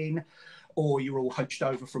driving, or you're all hunched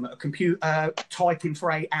over from a computer typing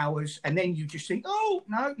for 8 hours, and then you just think, oh,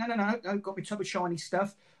 no, got my tub of shiny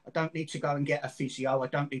stuff. I don't need to go and get a physio. I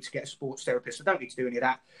don't need to get a sports therapist. I don't need to do any of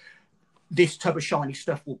that. This tub of shiny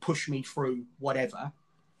stuff will push me through whatever.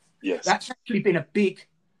 Yes. That's actually been a big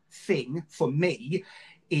thing for me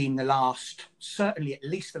in the last, certainly at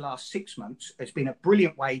least the last 6 months. It's been a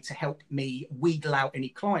brilliant way to help me wheedle out any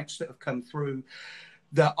clients that have come through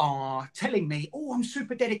that are telling me, oh, I'm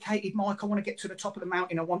super dedicated, Mike. I want to get to the top of the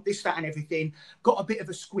mountain. I want this, that, and everything. Got a bit of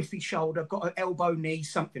a squiffy shoulder, got an elbow, knee,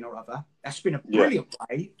 something or other. That's been a brilliant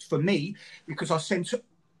way for me, because I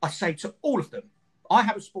say to all of them, I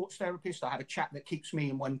have a sports therapist. I have a chap that keeps me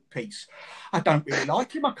in one piece. I don't really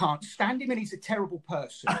like him. I can't stand him, and he's a terrible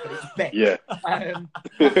person. But it's Ben.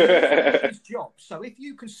 That's his job. So if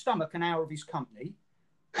you can stomach an hour of his company,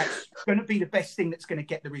 that's going to be the best thing that's going to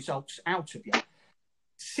get the results out of you.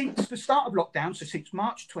 Since the start of lockdown, so since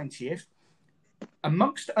March 20th,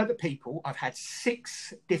 amongst other people, I've had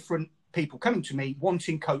 6 different people coming to me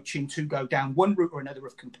wanting coaching to go down one route or another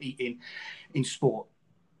of competing in sport.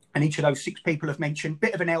 And each of those 6 people have mentioned a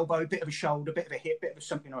bit of an elbow, a bit of a shoulder, a bit of a hip, a bit of a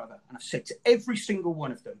something or other. And I've said to every single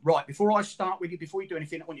one of them, right, before I start with you, before you do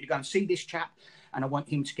anything, I want you to go and see this chap, and I want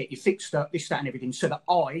him to get you fixed up, this, that, and everything, so that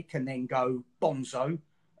I can then go bonzo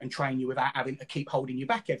and train you without having to keep holding you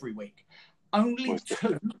back every week. Only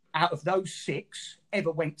 2 out of those 6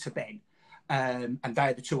 ever went to Ben, and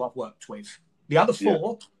they're the 2 I've worked with. The other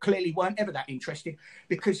 4 clearly weren't ever that interested,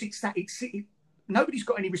 because nobody's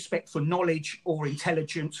got any respect for knowledge or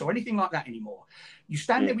intelligence or anything like that anymore. You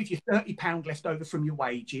stand there with your £30 left over from your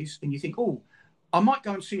wages, and you think, oh, I might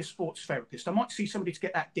go and see a sports therapist. I might see somebody to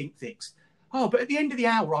get that dink fixed. Oh, but at the end of the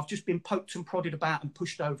hour, I've just been poked and prodded about and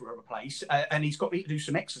pushed over a place, and he's got me to do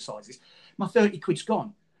some exercises. My 30 quid's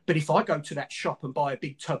gone. But if I go to that shop and buy a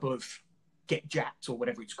big tub of get jacked or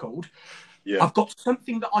whatever it's called. Yeah. I've got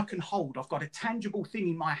something that I can hold. I've got a tangible thing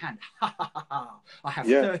in my hand. I have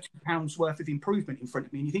Yeah. £30 worth of improvement in front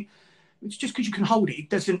of me. And you think, it's just because you can hold it, it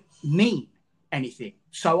doesn't mean anything.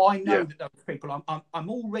 So I know that those people, I'm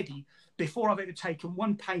already, before I've ever taken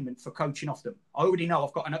one payment for coaching off them, I already know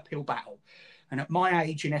I've got an uphill battle. And at my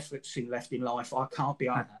age and efforts left in life, I can't be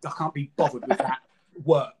bothered with that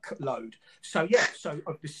workload. So so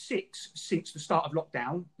of the 6 since the start of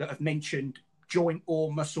lockdown that have mentioned joint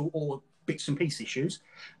or muscle or bits and piece issues,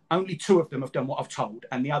 only 2 of them have done what I've told,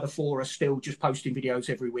 and the other 4 are still just posting videos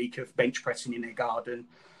every week of bench pressing in their garden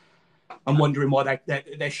and wondering why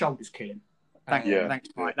their shoulders killing. Thanks,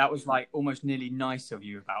 Mike. That was like almost nearly nice of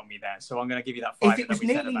you about me there. So I'm going to give you that 5. If it was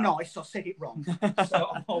nearly nice, I said it wrong. So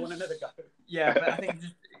I want another go. Yeah, but I think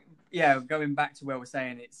going back to where we're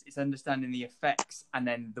saying, it's understanding the effects and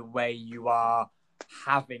then the way you are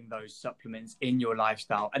having those supplements in your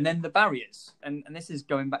lifestyle, and then the barriers. And this is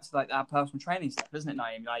going back to like our personal training stuff, isn't it,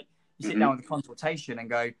 Naeem? Like you sit down with a consultation and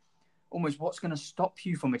go, almost what's going to stop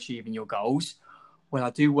you from achieving your goals? Well, I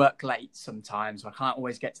do work late sometimes. So I can't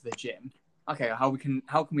always get to the gym. Okay, how can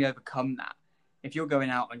we overcome that? If you're going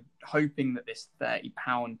out and hoping that this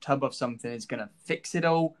 30-pound tub of something is going to fix it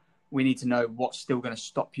all, we need to know what's still going to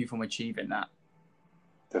stop you from achieving that.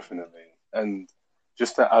 Definitely. And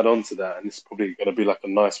just to add on to that, and this is probably going to be like a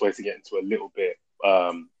nice way to get into a little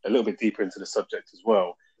bit deeper into the subject as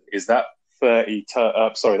well, is that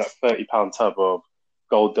 30-pound tub of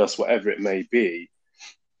gold dust, whatever it may be.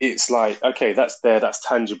 It's like, okay, that's there, that's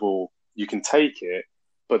tangible, you can take it,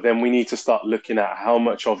 but then we need to start looking at how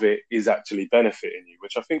much of it is actually benefiting you,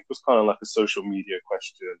 which I think was kind of like a social media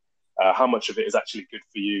question. How much of it is actually good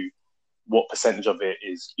for you? What percentage of it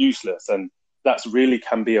is useless? And that's really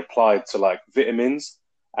can be applied to like vitamins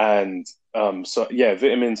and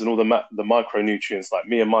vitamins and all the micronutrients. Like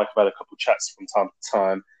me and Mike have had a couple of chats from time to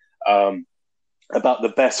time about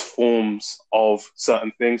the best forms of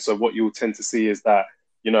certain things. So what you'll tend to see is that,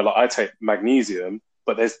 like I take magnesium,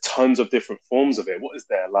 but there's tons of different forms of it. What is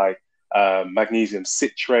there? Like magnesium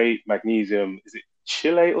citrate, magnesium, is it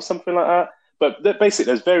chelate or something like that? But basically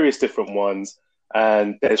there's various different ones,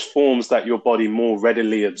 and there's forms that your body more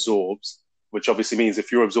readily absorbs, which obviously means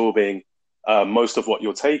if you're absorbing most of what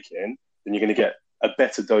you're taking, then you're going to get a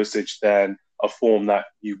better dosage than a form that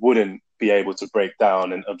you wouldn't be able to break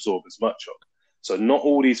down and absorb as much of. So not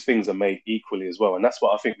all these things are made equally as well. And that's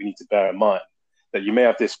what I think we need to bear in mind, that you may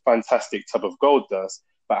have this fantastic tub of gold dust,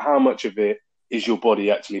 but how much of it is your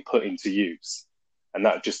body actually putting to use? And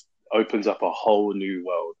that just opens up a whole new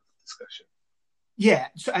world of discussion. Yeah,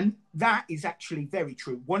 and that is actually very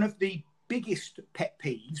true. One of the biggest pet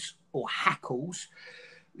peeves or hackles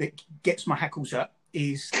that gets my hackles up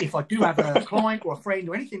is if I do have a client or a friend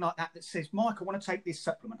or anything like that says, Mike, I want to take this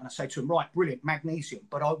supplement. And I say to them, right, brilliant, magnesium,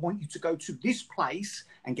 but I want you to go to this place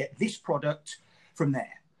and get this product from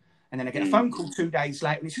there. And then I get a phone call 2 days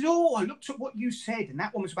later and he says, oh, I looked at what you said and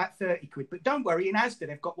that one was about 30 quid. But don't worry, in Asda,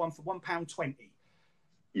 they've got one for £1.20.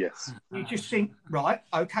 Yes. You just think, right,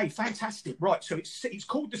 okay, fantastic. Right, so it's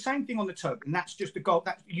called the same thing on the tub, and that's just the gold.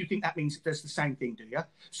 You think that means it does the same thing, do you?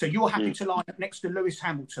 So you're happy to line up next to Lewis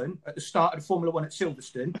Hamilton at the start of the Formula One at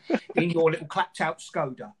Silverstone in your little clapped-out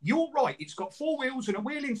Skoda. You're right, it's got 4 wheels and a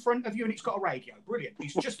wheel in front of you and it's got a radio. Brilliant.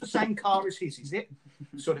 It's just the same car as his, is it?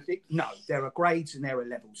 Sort of thing. No, there are grades and there are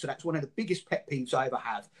levels. So that's one of the biggest pet peeves I ever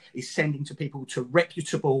have, is sending to people to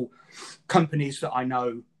reputable companies that I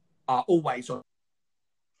know are always on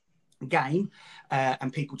game,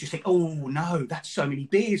 and people just think, oh no, that's so many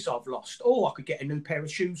beers I've lost. Oh, I could get a new pair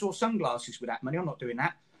of shoes or sunglasses with that money. I'm not doing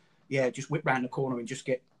that. Yeah, just whip round the corner and just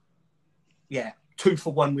get 2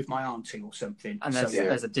 for 1 with my auntie or something. And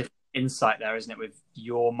there's a different insight there, isn't it, with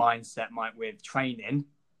your mindset, Mike, with training,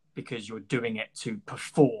 because you're doing it to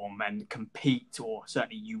perform and compete, or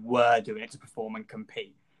certainly you were doing it to perform and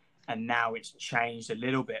compete, and now it's changed a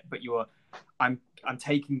little bit, but I'm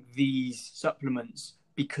taking these supplements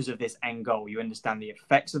because of this end goal. You understand the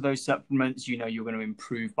effects of those supplements. You know you're going to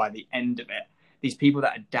improve by the end of it. These people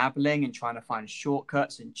that are dabbling and trying to find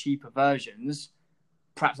shortcuts and cheaper versions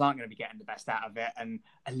perhaps aren't going to be getting the best out of it. And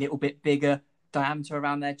a little bit bigger diameter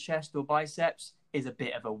around their chest or biceps is a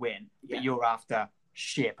bit of a win. Yeah. But you're after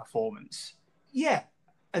sheer performance. Yeah.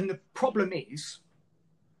 And the problem is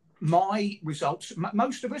my results,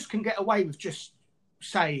 most of us can get away with just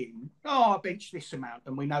saying, oh, I bench this amount,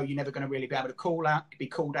 and we know you're never going to really be able to be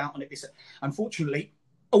called out on it. This, unfortunately,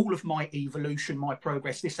 all of my evolution, my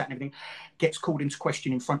progress, this, that, and everything gets called into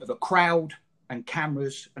question in front of a crowd and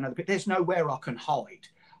cameras and other. But there's nowhere I can hide.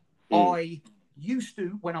 I used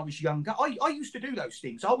to, when I was younger, I used to do those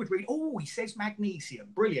things. I would read, oh, he says magnesium,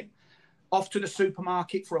 brilliant. off to the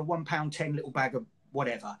supermarket for a £1.10 little bag of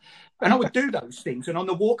whatever. And I would do those things. And on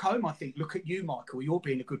the walk home, I think, look at you, Michael. You're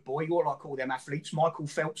being a good boy. You're like all them athletes. Michael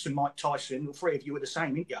Phelps and Mike Tyson, the three of you are the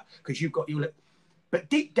same, aren't you? Because you've got your... But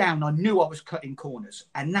deep down, I knew I was cutting corners.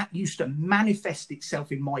 And that used to manifest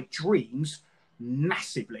itself in my dreams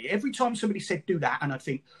massively. Every time somebody said, do that, and I'd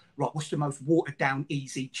think, right, what's the most watered down,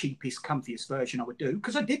 easy, cheapest, comfiest version I would do?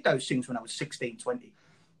 Because I did those things when I was 16, 20.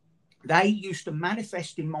 They used to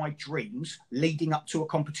manifest in my dreams leading up to a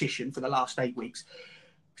competition for the last 8 weeks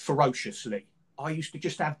ferociously. I used to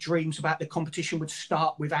just have dreams about the competition would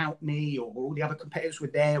start without me, or all the other competitors were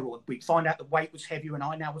there, or we'd find out the weight was heavier and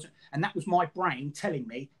I now wasn't. And that was my brain telling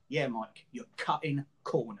me, yeah, Mike, you're cutting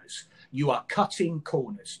corners. You are cutting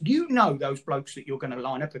corners. You know those blokes that you're going to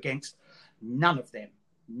line up against, none of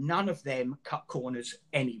them cut corners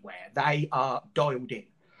anywhere. They are dialed in.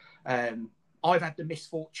 I've had the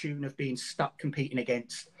misfortune of being stuck competing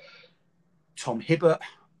against Tom Hibbert,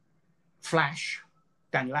 Flash,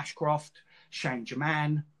 Daniel Ashcroft, Shane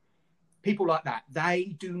Germain, people like that.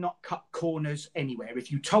 They do not cut corners anywhere.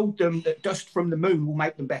 If you told them that dust from the moon will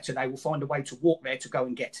make them better, they will find a way to walk there to go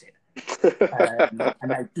and get it.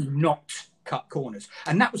 And they do not cut corners.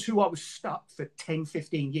 And that was who I was stuck for 10,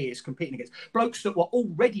 15 years competing against. Blokes that were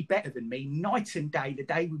already better than me, night and day. The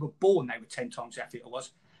day we were born, they were 10 times the athlete I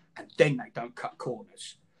was. And then they don't cut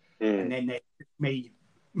corners. And then there's me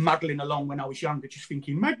muddling along when I was younger, just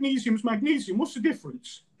thinking, magnesium's magnesium, what's the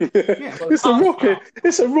difference? Yeah, well, it's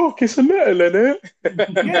a rock, it's a metal in it.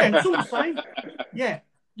 Yeah, it's all the same. Yeah,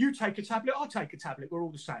 you take a tablet, I'll take a tablet, we're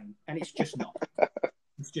all the same. And it's just not.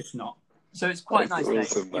 It's just not. So it's quite That's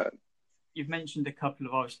nice, awesome, Dave. You've mentioned a couple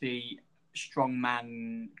of obviously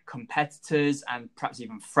strongman competitors and perhaps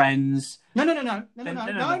even friends. No. None of them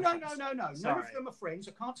are friends.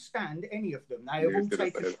 I can't stand any of them. They have all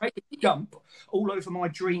taken a great jump all over my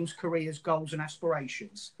dreams, careers, goals, and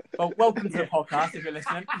aspirations. Well, welcome to the podcast if you're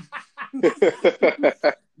listening.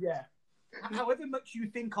 Yeah. However much you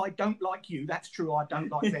think I don't like you, that's true. I don't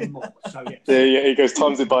like them more. So yes. Yeah. He goes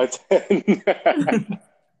times it by 10.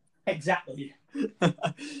 Exactly. But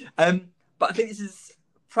I think this is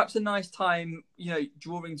perhaps a nice time,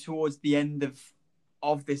 drawing towards the end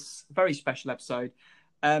of this very special episode.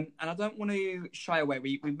 And I don't want to shy away.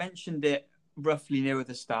 We mentioned it roughly near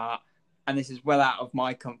the start, and this is well out of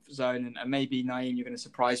my comfort zone. And maybe, Naeem, you're going to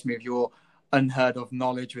surprise me with your unheard of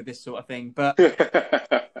knowledge with this sort of thing. But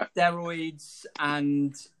steroids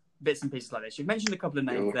and bits and pieces like this. You've mentioned a couple of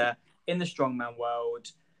names there in the strongman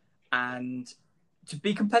world. And to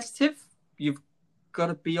be competitive, you've got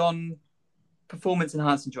to be on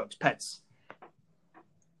performance-enhancing drugs, PEDs.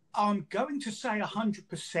 I'm going to say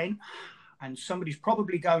 100%, and somebody's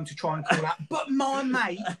probably going to try and call out, but my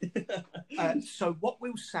mate. So what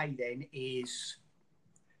we'll say then is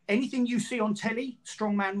anything you see on telly,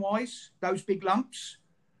 strongman-wise, those big lumps,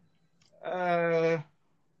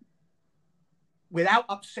 without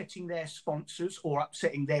upsetting their sponsors or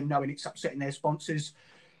upsetting them knowing it's upsetting their sponsors,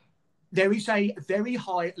 there is a very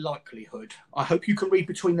high likelihood. I hope you can read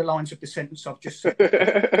between the lines of the sentence I've just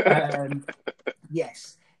said.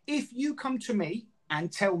 Yes. If you come to me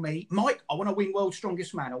and tell me, Mike, I want to win World's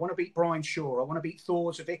Strongest Man. I want to beat Brian Shaw. I want to beat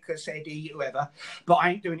Thor, Zavickas, Eddie, whoever, but I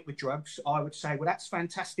ain't doing it with drugs. I would say, well, that's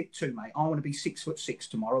fantastic too, mate. I want to be 6'6"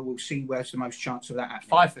 tomorrow. We'll see where's the most chance of that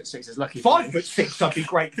happening. 5'6" is lucky. 5'6", I'd be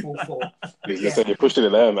grateful for. You're pushing it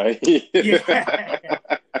there, mate.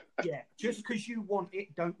 Yeah, just because you want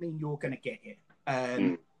it, don't mean you're going to get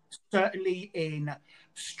it. Certainly in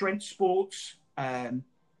strength sports, and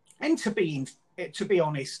to be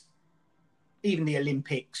honest, even the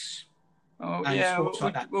Olympics.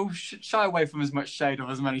 We'll shy away from as much shade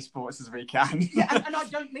of as many sports as we can. Yeah, and I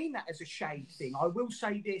don't mean that as a shade thing. I will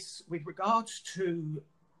say this with regards to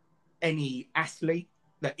any athlete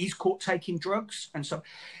that is caught taking drugs, and so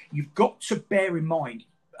you've got to bear in mind.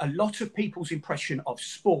 A lot of people's impression of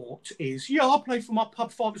sport is, I play for my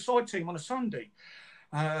pub five-a-side team on a Sunday.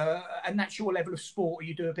 And that's your level of sport, or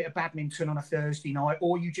you do a bit of badminton on a Thursday night,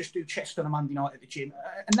 or you just do chest on a Monday night at the gym.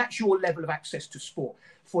 And that's your level of access to sport.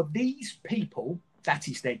 For these people, that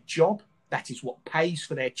is their job. That is what pays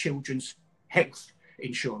for their children's health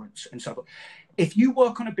insurance and so forth. If you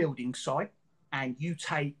work on a building site and you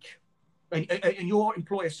take, and your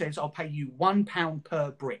employer says, I'll pay you £1 per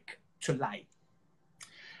brick to lay.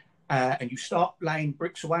 And you start laying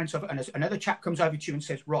bricks away and stuff, and another chap comes over to you and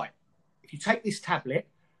says, right, if you take this tablet,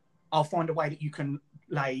 I'll find a way that you can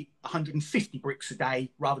lay 150 bricks a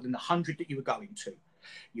day rather than the 100 that you were going to.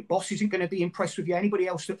 Your boss isn't going to be impressed with you. Anybody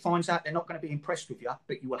else that finds out, they're not going to be impressed with you,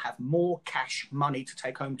 but you will have more cash money to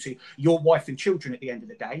take home to your wife and children at the end of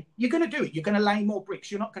the day. You're going to do it. You're going to lay more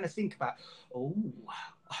bricks. You're not going to think about, oh,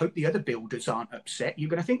 I hope the other builders aren't upset. You're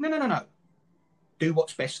going to think, no. Do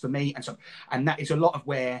what's best for me. And that is a lot of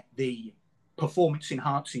where the performance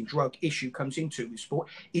enhancing drug issue comes into with sport.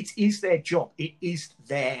 It is their job. It is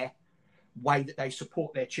their way that they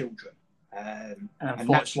support their children. And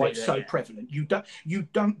that's why it's so prevalent. You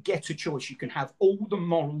don't get a choice. You can have all the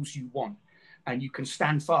morals you want and you can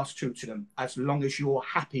stand fast true to them as long as you're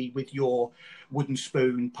happy with your wooden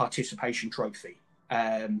spoon participation trophy.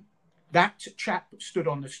 That chap stood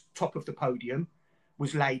on the top of the podium,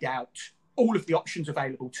 was laid out all of the options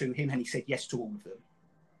available to him, and he said yes to all of them.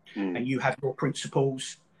 And you have your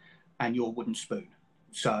principles and your wooden spoon.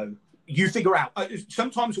 So you figure out,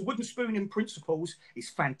 sometimes a wooden spoon in principles is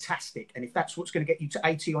fantastic. And if that's what's going to get you to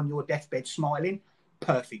 80 on your deathbed smiling,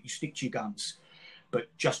 perfect. You stick to your guns. But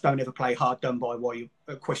just don't ever play hard done by while you're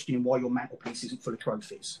questioning why your mantelpiece isn't full of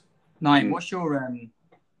trophies. Naim, what's your,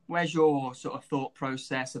 where's your sort of thought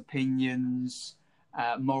process, opinions,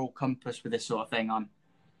 moral compass with this sort of thing on?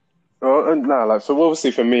 So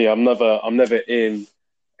obviously for me, I'm never in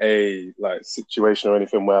a like situation or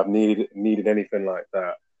anything where I've needed anything like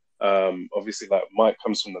that. Obviously, like Mike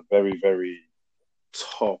comes from the very, very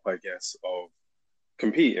top, I guess, of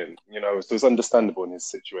competing. So it's understandable in his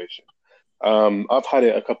situation. I've had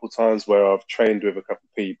it a couple of times where I've trained with a couple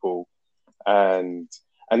of people, and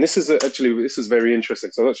this is very interesting.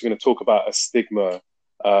 So I'm actually going to talk about a stigma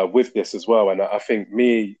with this as well. And I think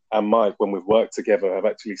me and Mike, when we've worked together, have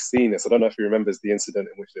actually seen this. I don't know if he remembers the incident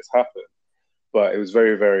in which this happened, but it was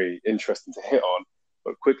very, very interesting to hit on.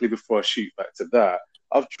 But quickly before I shoot back to that,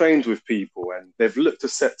 I've trained with people and they've looked a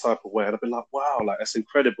set type of way and I've been like, wow, like that's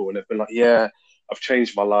incredible. And they've been like, yeah, I've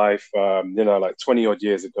changed my life. Like 20 odd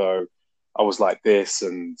years ago, I was like this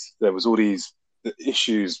and there was all these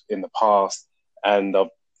issues in the past and I've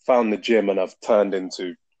found the gym and I've turned into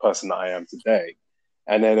the person that I am today.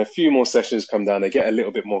 And then a few more sessions come down, they get a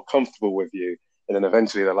little bit more comfortable with you. And then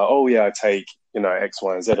eventually they're like, oh yeah, I take, X,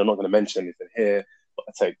 Y, and Z. I'm not going to mention anything here, but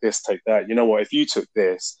I take this, take that. You know what? If you took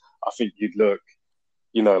this, I think you'd look,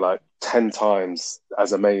 like 10 times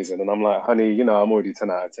as amazing. And I'm like, honey, I'm already 10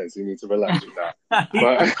 out of 10, so you need to relax with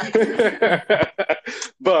that.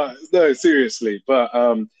 But no, seriously. But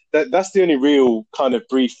that's the only real kind of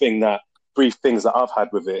brief things that I've had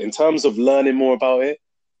with it. In terms of learning more about it,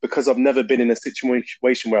 because I've never been in a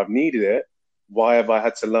situation where I've needed it, why have I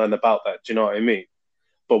had to learn about that? Do you know what I mean?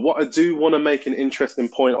 But what I do want to make an interesting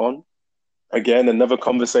point on, again, another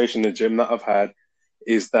conversation in the gym that I've had,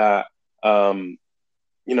 is that,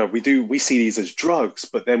 we see these as drugs,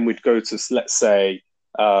 but then we'd go to, let's say,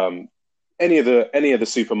 any of the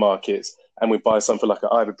supermarkets and we'd buy something like an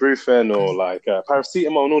ibuprofen or like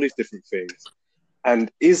paracetamol and all these different things.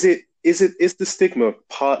 And is the stigma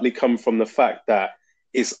partly come from the fact that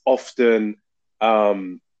it's often,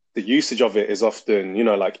 the usage of it is often,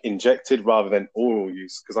 like injected rather than oral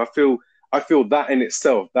use? Because I feel that in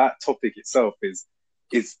itself, that topic itself is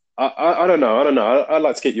I don't know. I'd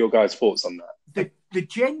like to get your guys' thoughts on that. The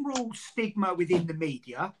general stigma within the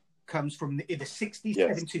media comes from the 60s,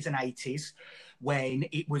 yes. 70s and 80s, when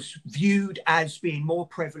it was viewed as being more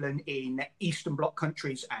prevalent in Eastern Bloc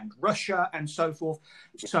countries and Russia and so forth.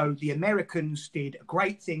 So the Americans did a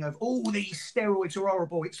great thing of, these steroids are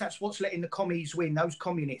horrible. That's what's letting the commies win, those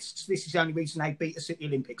communists. This is the only reason they beat us at the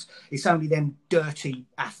Olympics. It's only them dirty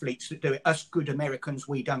athletes that do it. Us good Americans,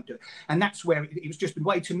 we don't do it. And that's where it was just a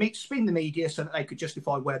way to spin the media so that they could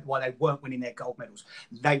justify why they weren't winning their gold medals.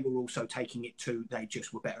 They were also taking it too. They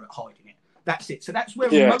just were better at hiding it. That's it. So that's where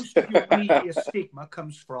most of your media stigma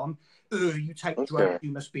comes from. You take drugs,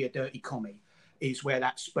 you must be a dirty commie, is where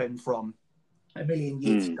that spun from a million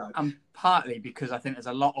years ago. And partly because I think there's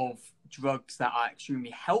a lot of drugs that are extremely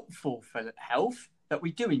helpful for health that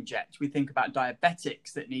we do inject. We think about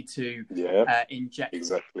diabetics that need to inject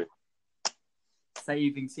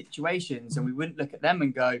saving situations, and we wouldn't look at them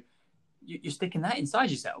and go, you're sticking that inside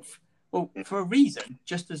yourself. Well, for a reason,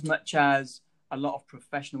 just as much as a lot of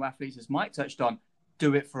professional athletes, as Mike touched on,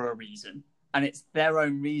 do it for a reason. And it's their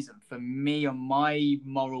own reason. For me, on my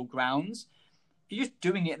moral grounds, if you're just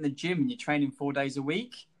doing it in the gym and you're training 4 days a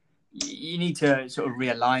week, you need to sort of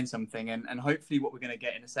realign something. And hopefully what we're going to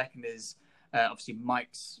get in a second is obviously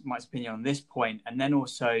Mike's opinion on this point, and then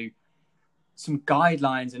also some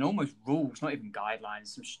guidelines and almost rules, not even guidelines,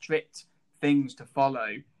 some strict things to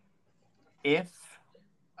follow if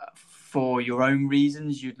for your own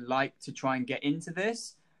reasons you'd like to try and get into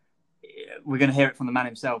this. We're going to hear it from the man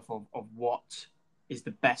himself of what is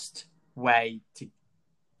the best way to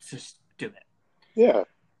just do it. Yeah.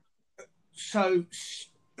 So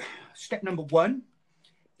step number one,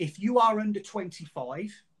 if you are under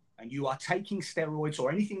 25 and you are taking steroids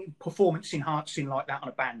or anything performance enhancing like that on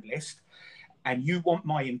a banned list, and you want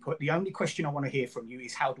my input, the only question I want to hear from you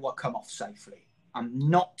is, how do I come off safely? I'm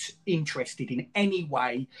not interested in any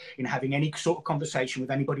way in having any sort of conversation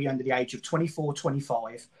with anybody under the age of 24,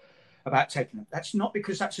 25 about taking them. That's not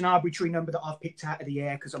because that's an arbitrary number that I've picked out of the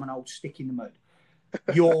air because I'm an old stick in the mud.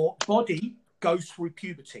 Your body goes through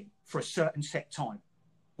puberty for a certain set time.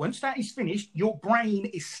 Once that is finished, your brain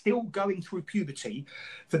is still going through puberty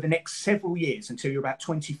for the next several years until you're about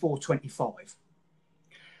 24, 25.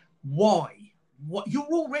 Why? What you're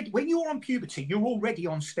already, when you're on puberty, you're already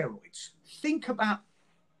on steroids. Think about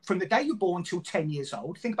from the day you're born till 10 years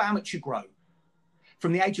old, think about how much you grow.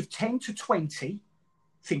 From the age of 10 to 20,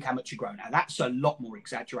 think how much you grow. Now, that's a lot more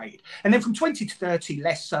exaggerated. And then from 20 to 30,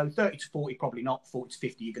 less so. 30 to 40, probably not. 40 to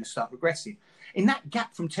 50, you're going to start regressing. In that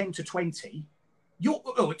gap from 10 to 20,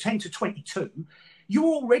 10 to 22, you're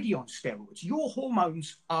already on steroids. Your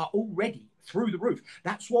hormones are already through the roof.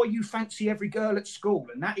 That's why you fancy every girl at school.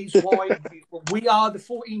 And that is why we are the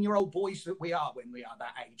 14-year-old boys that we are when we are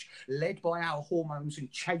that age, led by our hormones and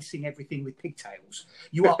chasing everything with pigtails.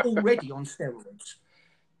 You are already on steroids.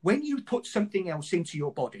 When you put something else into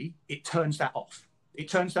your body, it turns that off. It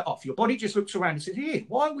turns that off. Your body just looks around and says, here,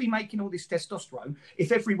 why are we making all this testosterone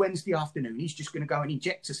if every Wednesday afternoon he's just going to go and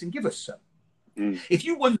inject us and give us some? If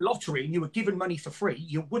you won the lottery and you were given money for free,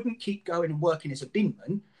 you wouldn't keep going and working as a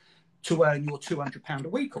binman to earn your £200 a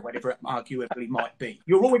week or whatever it arguably might be.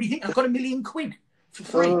 You're already thinking, I've got £1 million for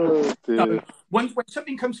free. So when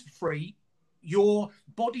something comes for free, your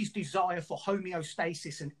body's desire for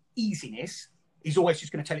homeostasis and easiness is always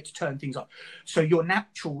just going to tell it to turn things off. So your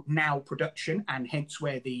natural now production, and hence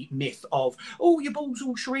where the myth of, oh, your balls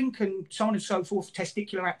will shrink and so on and so forth,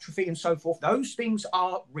 testicular atrophy and so forth, those things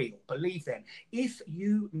are real. Believe them. If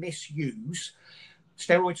you misuse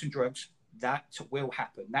steroids and drugs, that will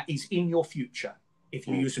happen. That is in your future. If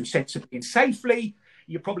you use them sensibly and safely,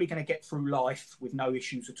 you're probably going to get through life with no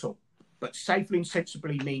issues at all. But safely and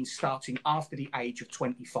sensibly means starting after the age of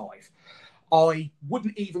 25. I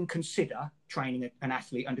wouldn't even consider training an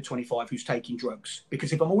athlete under 25 who's taking drugs,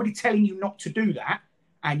 because if I'm already telling you not to do that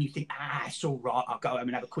and you think, it's all right, I'll go home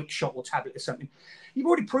and have a quick shot or tablet or something, you've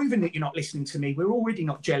already proven that you're not listening to me. We're already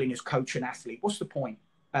not gelling as coach and athlete. What's the point?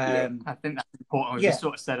 I think that's important. We just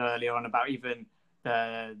sort of said earlier on about even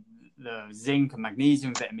the zinc and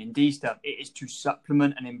magnesium, vitamin D stuff. It is to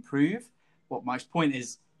supplement and improve. What Mike's point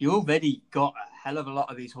is, you already got a hell of a lot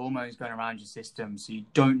of these hormones going around your system, so you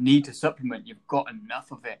don't need to supplement. You've got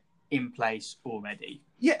enough of it in place already.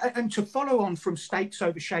 Yeah, and to follow on from steaks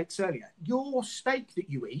over shakes earlier, your steak that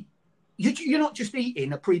you eat, you're not just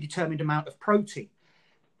eating a predetermined amount of protein.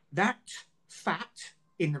 That fat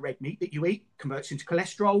in the red meat that you eat converts into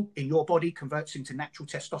cholesterol in your body, converts into natural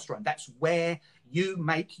testosterone. That's where you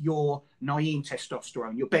make your Naeem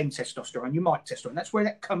testosterone, your Ben testosterone, your Mike testosterone. That's where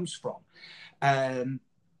that comes from.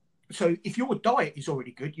 So if your diet is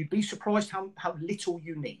already good, you'd be surprised how little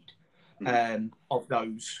you need of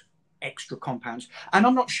those extra compounds. And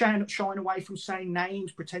I'm not shying away from saying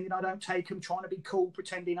names, pretending I don't take them, trying to be cool,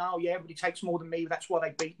 pretending, oh yeah, everybody takes more than me, that's why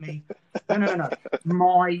they beat me. No.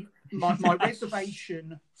 My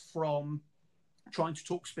reservation from trying to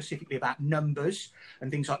talk specifically about numbers and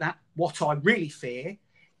things like that, what I really fear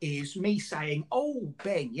is me saying, oh,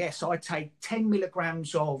 Ben, yes, I take 10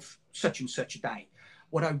 milligrams of such and such a day.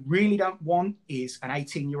 What I really don't want is an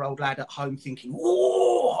 18-year-old lad at home thinking,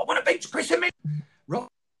 oh, I want to bench press him. Right.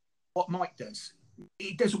 What Mike does,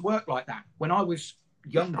 it doesn't work like that. When I was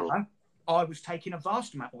younger, I was taking a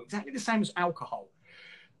vast amount more, exactly the same as alcohol.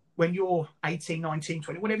 When you're 18, 19,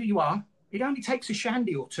 20, whatever you are, it only takes a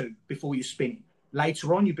shandy or two before you're spinning.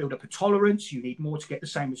 Later on, you build up a tolerance. You need more to get the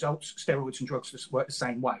same results. Steroids and drugs work the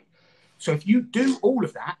same way. So if you do all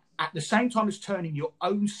of that at the same time as turning your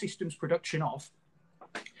own system's production off,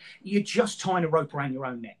 you're just tying a rope around your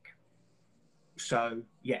own neck. So,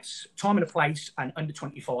 yes, time and a place, and under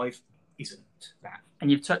 25 isn't that.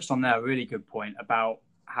 And you've touched on there a really good point about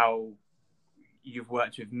how you've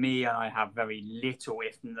worked with me and I have very little,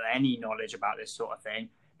 if any, knowledge about this sort of thing.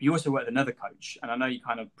 But you also work with another coach, and I know you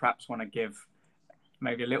kind of perhaps want to give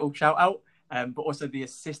maybe a little shout out, but also the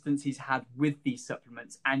assistance he's had with these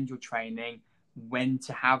supplements and your training, when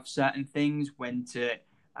to have certain things, when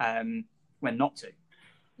not to.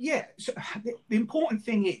 Yeah, so the important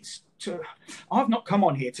thing is I've not come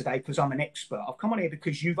on here today because I'm an expert. I've come on here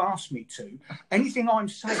because you've asked me to. Anything I'm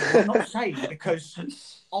saying, I'm not saying because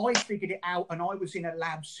I figured it out and I was in a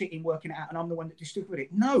lab sitting, working it out, and I'm the one that discovered it.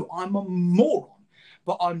 No, I'm a moron.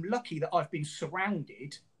 but I'm lucky that I've been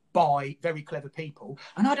surrounded by very clever people,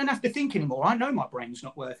 and I don't have to think anymore. I know my brain's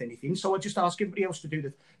not worth anything, so I just ask everybody else to do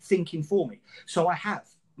the thinking for me. So I have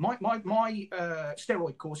my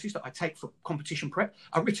steroid courses that I take for competition prep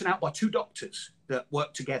are written out by 2 doctors that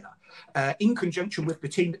work together in conjunction with the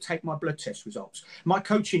team that take my blood test results. My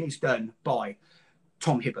coaching is done by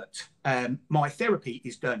Tom Hibbert. My therapy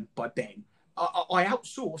is done by Ben. I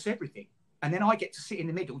outsource everything, and then I get to sit in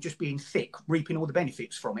the middle, just being thick, reaping all the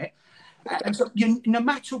benefits from it. And so, no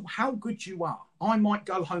matter how good you are, I might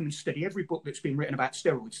go home and study every book that's been written about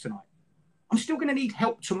steroids tonight. I'm still going to need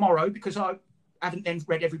help tomorrow because I haven't then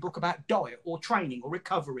read every book about diet or training or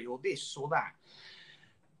recovery or this or that.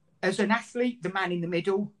 As an athlete, the man in the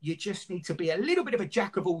middle, you just need to be a little bit of a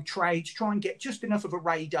jack of all trades, try and get just enough of a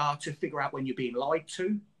radar to figure out when you're being lied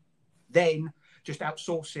to, then just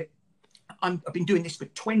outsource it. I've been doing this for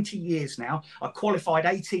 20 years now. I qualified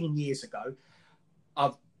 18 years ago.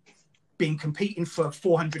 I've been competing for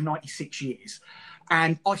 496 years,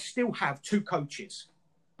 and I still have 2 coaches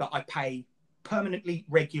that I pay permanently,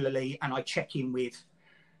 regularly, and I check in with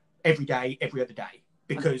every day, every other day.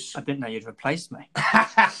 Because I didn't know you'd replaced me.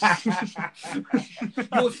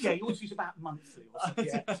 yours is about monthly. Or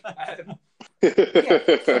something,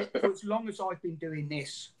 for as long as I've been doing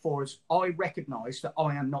this, I recognise that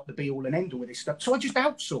I am not the be all and end all with this stuff. So I just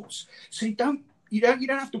outsource. So you don't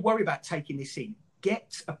have to worry about taking this in.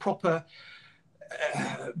 Get a proper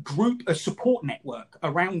group, a support network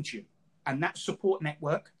around you. And that support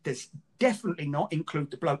network does definitely not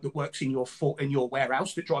include the bloke that works in your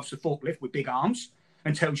warehouse that drives the forklift with big arms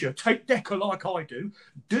and tells you, take Deca like I do.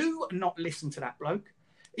 Do not listen to that bloke.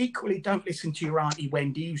 Equally, don't listen to your Auntie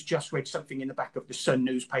Wendy, who's just read something in the back of the Sun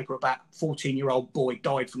newspaper about a 14-year-old boy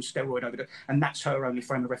died from steroid overdose, and that's her only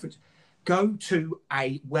frame of reference. Go to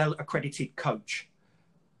a well-accredited coach.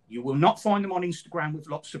 You will not find them on Instagram with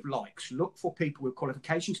lots of likes. Look for people with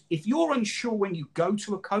qualifications. If you're unsure when you go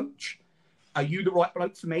to a coach, are you the right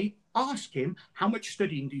bloke for me? Ask him, how much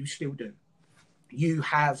studying do you still do? You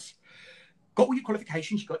have got all your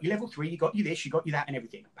qualifications, you've got your level 3, you got your this, you got your that and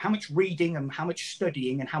everything. How much reading and how much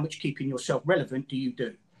studying and how much keeping yourself relevant do you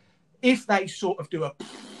do? If they sort of do a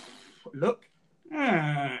look,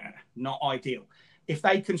 not ideal. If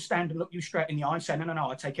they can stand and look you straight in the eye and say, no,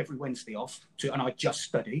 I take every Wednesday off and I just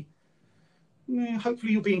study,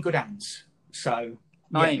 hopefully you'll be in good hands. So,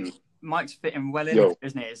 yeah. Mike's fitting well in it,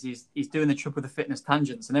 isn't he? He's doing the Triple the Fitness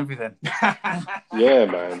tangents and everything. Yeah,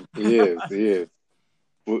 man. He is.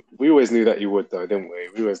 We always knew that he would, though, didn't we?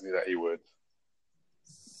 We always knew that he would.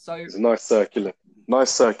 So it's a nice circular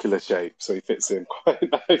shape, so he fits in quite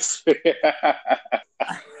nicely.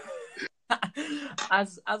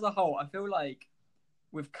 As a whole, I feel like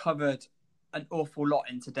we've covered an awful lot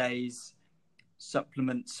in today's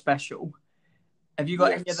supplement special. Have you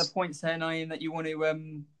got any other points there, Naeem, that you want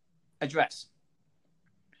to address?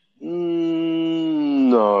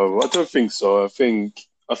 No, I don't think so. I think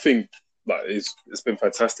like it's been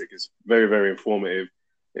fantastic. It's very, very informative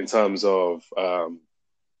in terms of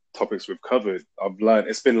topics we've covered. I've learned.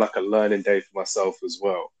 It's been like a learning day for myself as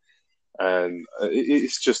well, and it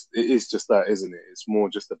is just that, isn't it? It's more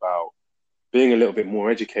just about being a little bit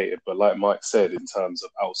more educated. But like Mike said, in terms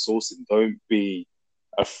of outsourcing, don't be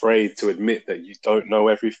afraid to admit that you don't know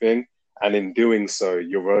everything. And in doing so,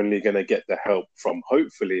 you're only going to get the help from,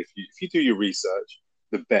 hopefully, if you do your research,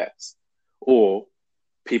 the best, or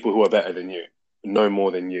people who are better than you, know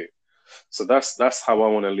more than you. So that's how I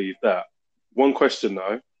want to leave that. One question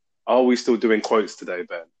though, are we still doing quotes today,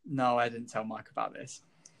 Ben? No, I didn't tell Mike about this.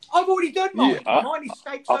 I've already done mine. Mine is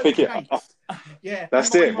steaks over steaks. Yeah.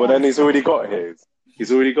 That's it. Well, then he's already got his.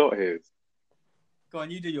 Go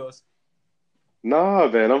on, you do yours. Nah,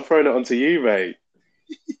 Ben, I'm throwing it onto you, mate.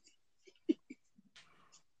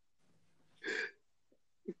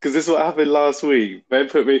 Because this is what happened last week. Ben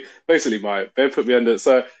put me under.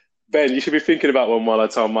 So, Ben, you should be thinking about one while I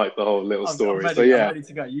tell Mike the whole little story. I'm ready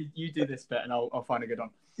to go. You do this bit and I'll find a good one.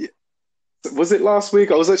 Yeah. Was it last week?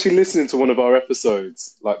 I was actually listening to one of our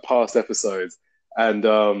episodes, like past episodes. And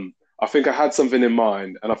I think I had something in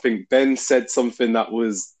mind. And I think Ben said something that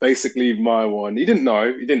was basically my one. He didn't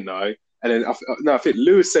know. And then I think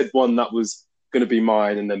Lewis said one that was going to be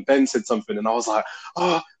mine, and then Ben said something, and I was like,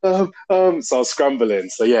 so I was scrambling.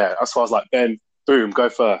 So yeah, that's why I was like, Ben, boom, go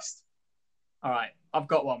first. All right, I've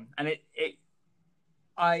got one, and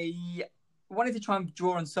I wanted to try and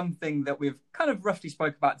draw on something that we've kind of roughly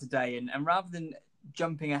spoke about today, and rather than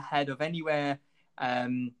jumping ahead of anywhere,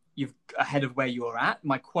 ahead of where you're at,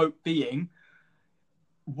 my quote being,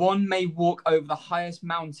 "One may walk over the highest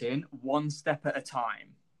mountain one step at a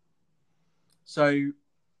time." So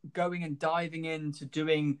going and diving into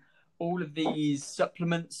doing all of these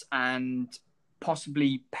supplements and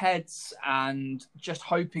possibly PEDs and just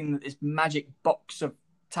hoping that this magic box of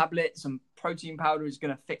tablets and protein powder is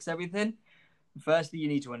going to fix everything. Firstly, you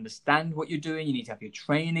need to understand what you're doing. You need to have your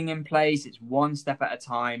training in place. It's one step at a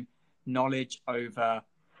time. Knowledge over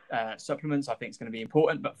supplements, I think, is going to be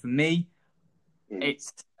important. But for me,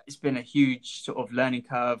 it's been a huge sort of learning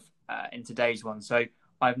curve in today's one. So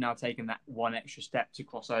I've now taken that one extra step to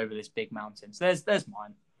cross over this big mountain. So there's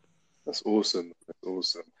mine. That's awesome. That's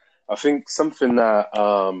awesome. I think something that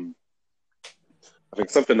I've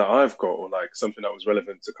got, or like something that was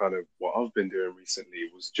relevant to kind of what I've been doing recently,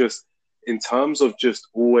 was just in terms of just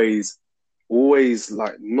always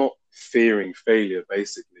like not fearing failure.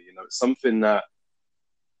 Basically, it's something that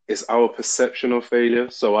is our perception of failure.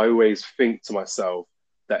 So I always think to myself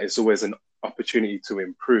that it's always an opportunity to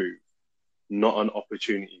improve, not an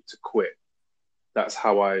opportunity to quit. That's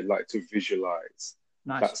how I like to visualize.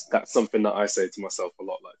 Nice. That's something that I say to myself a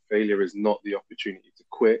lot. Like, failure is not the opportunity to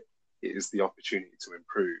quit; it is the opportunity to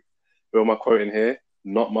improve. Who am I quoting here?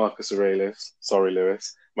 Not Marcus Aurelius. Sorry,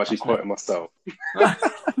 Lewis. I'm actually quoting myself.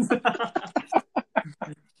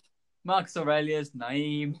 Marcus Aurelius,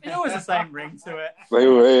 Naeem. It always the same ring to it.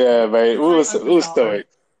 Yeah, mate. All stoic.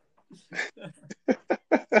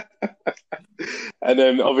 And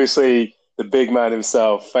then, obviously, the big man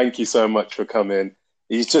himself. Thank you so much for coming.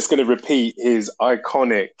 He's just going to repeat his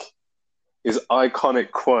iconic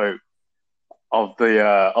quote of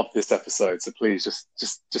this episode. So please,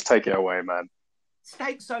 just take it away, man.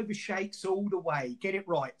 Steaks over shakes all the way. Get it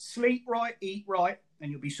right. Sleep right, eat right,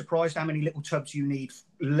 and you'll be surprised how many little tubs you need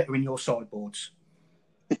littering your sideboards.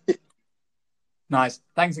 Nice.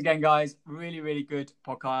 Thanks again, guys. Really, really good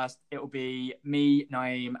podcast. It will be me,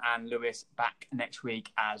 Naeem, and Lewis back next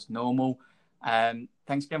week as normal.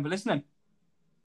 Thanks again for listening.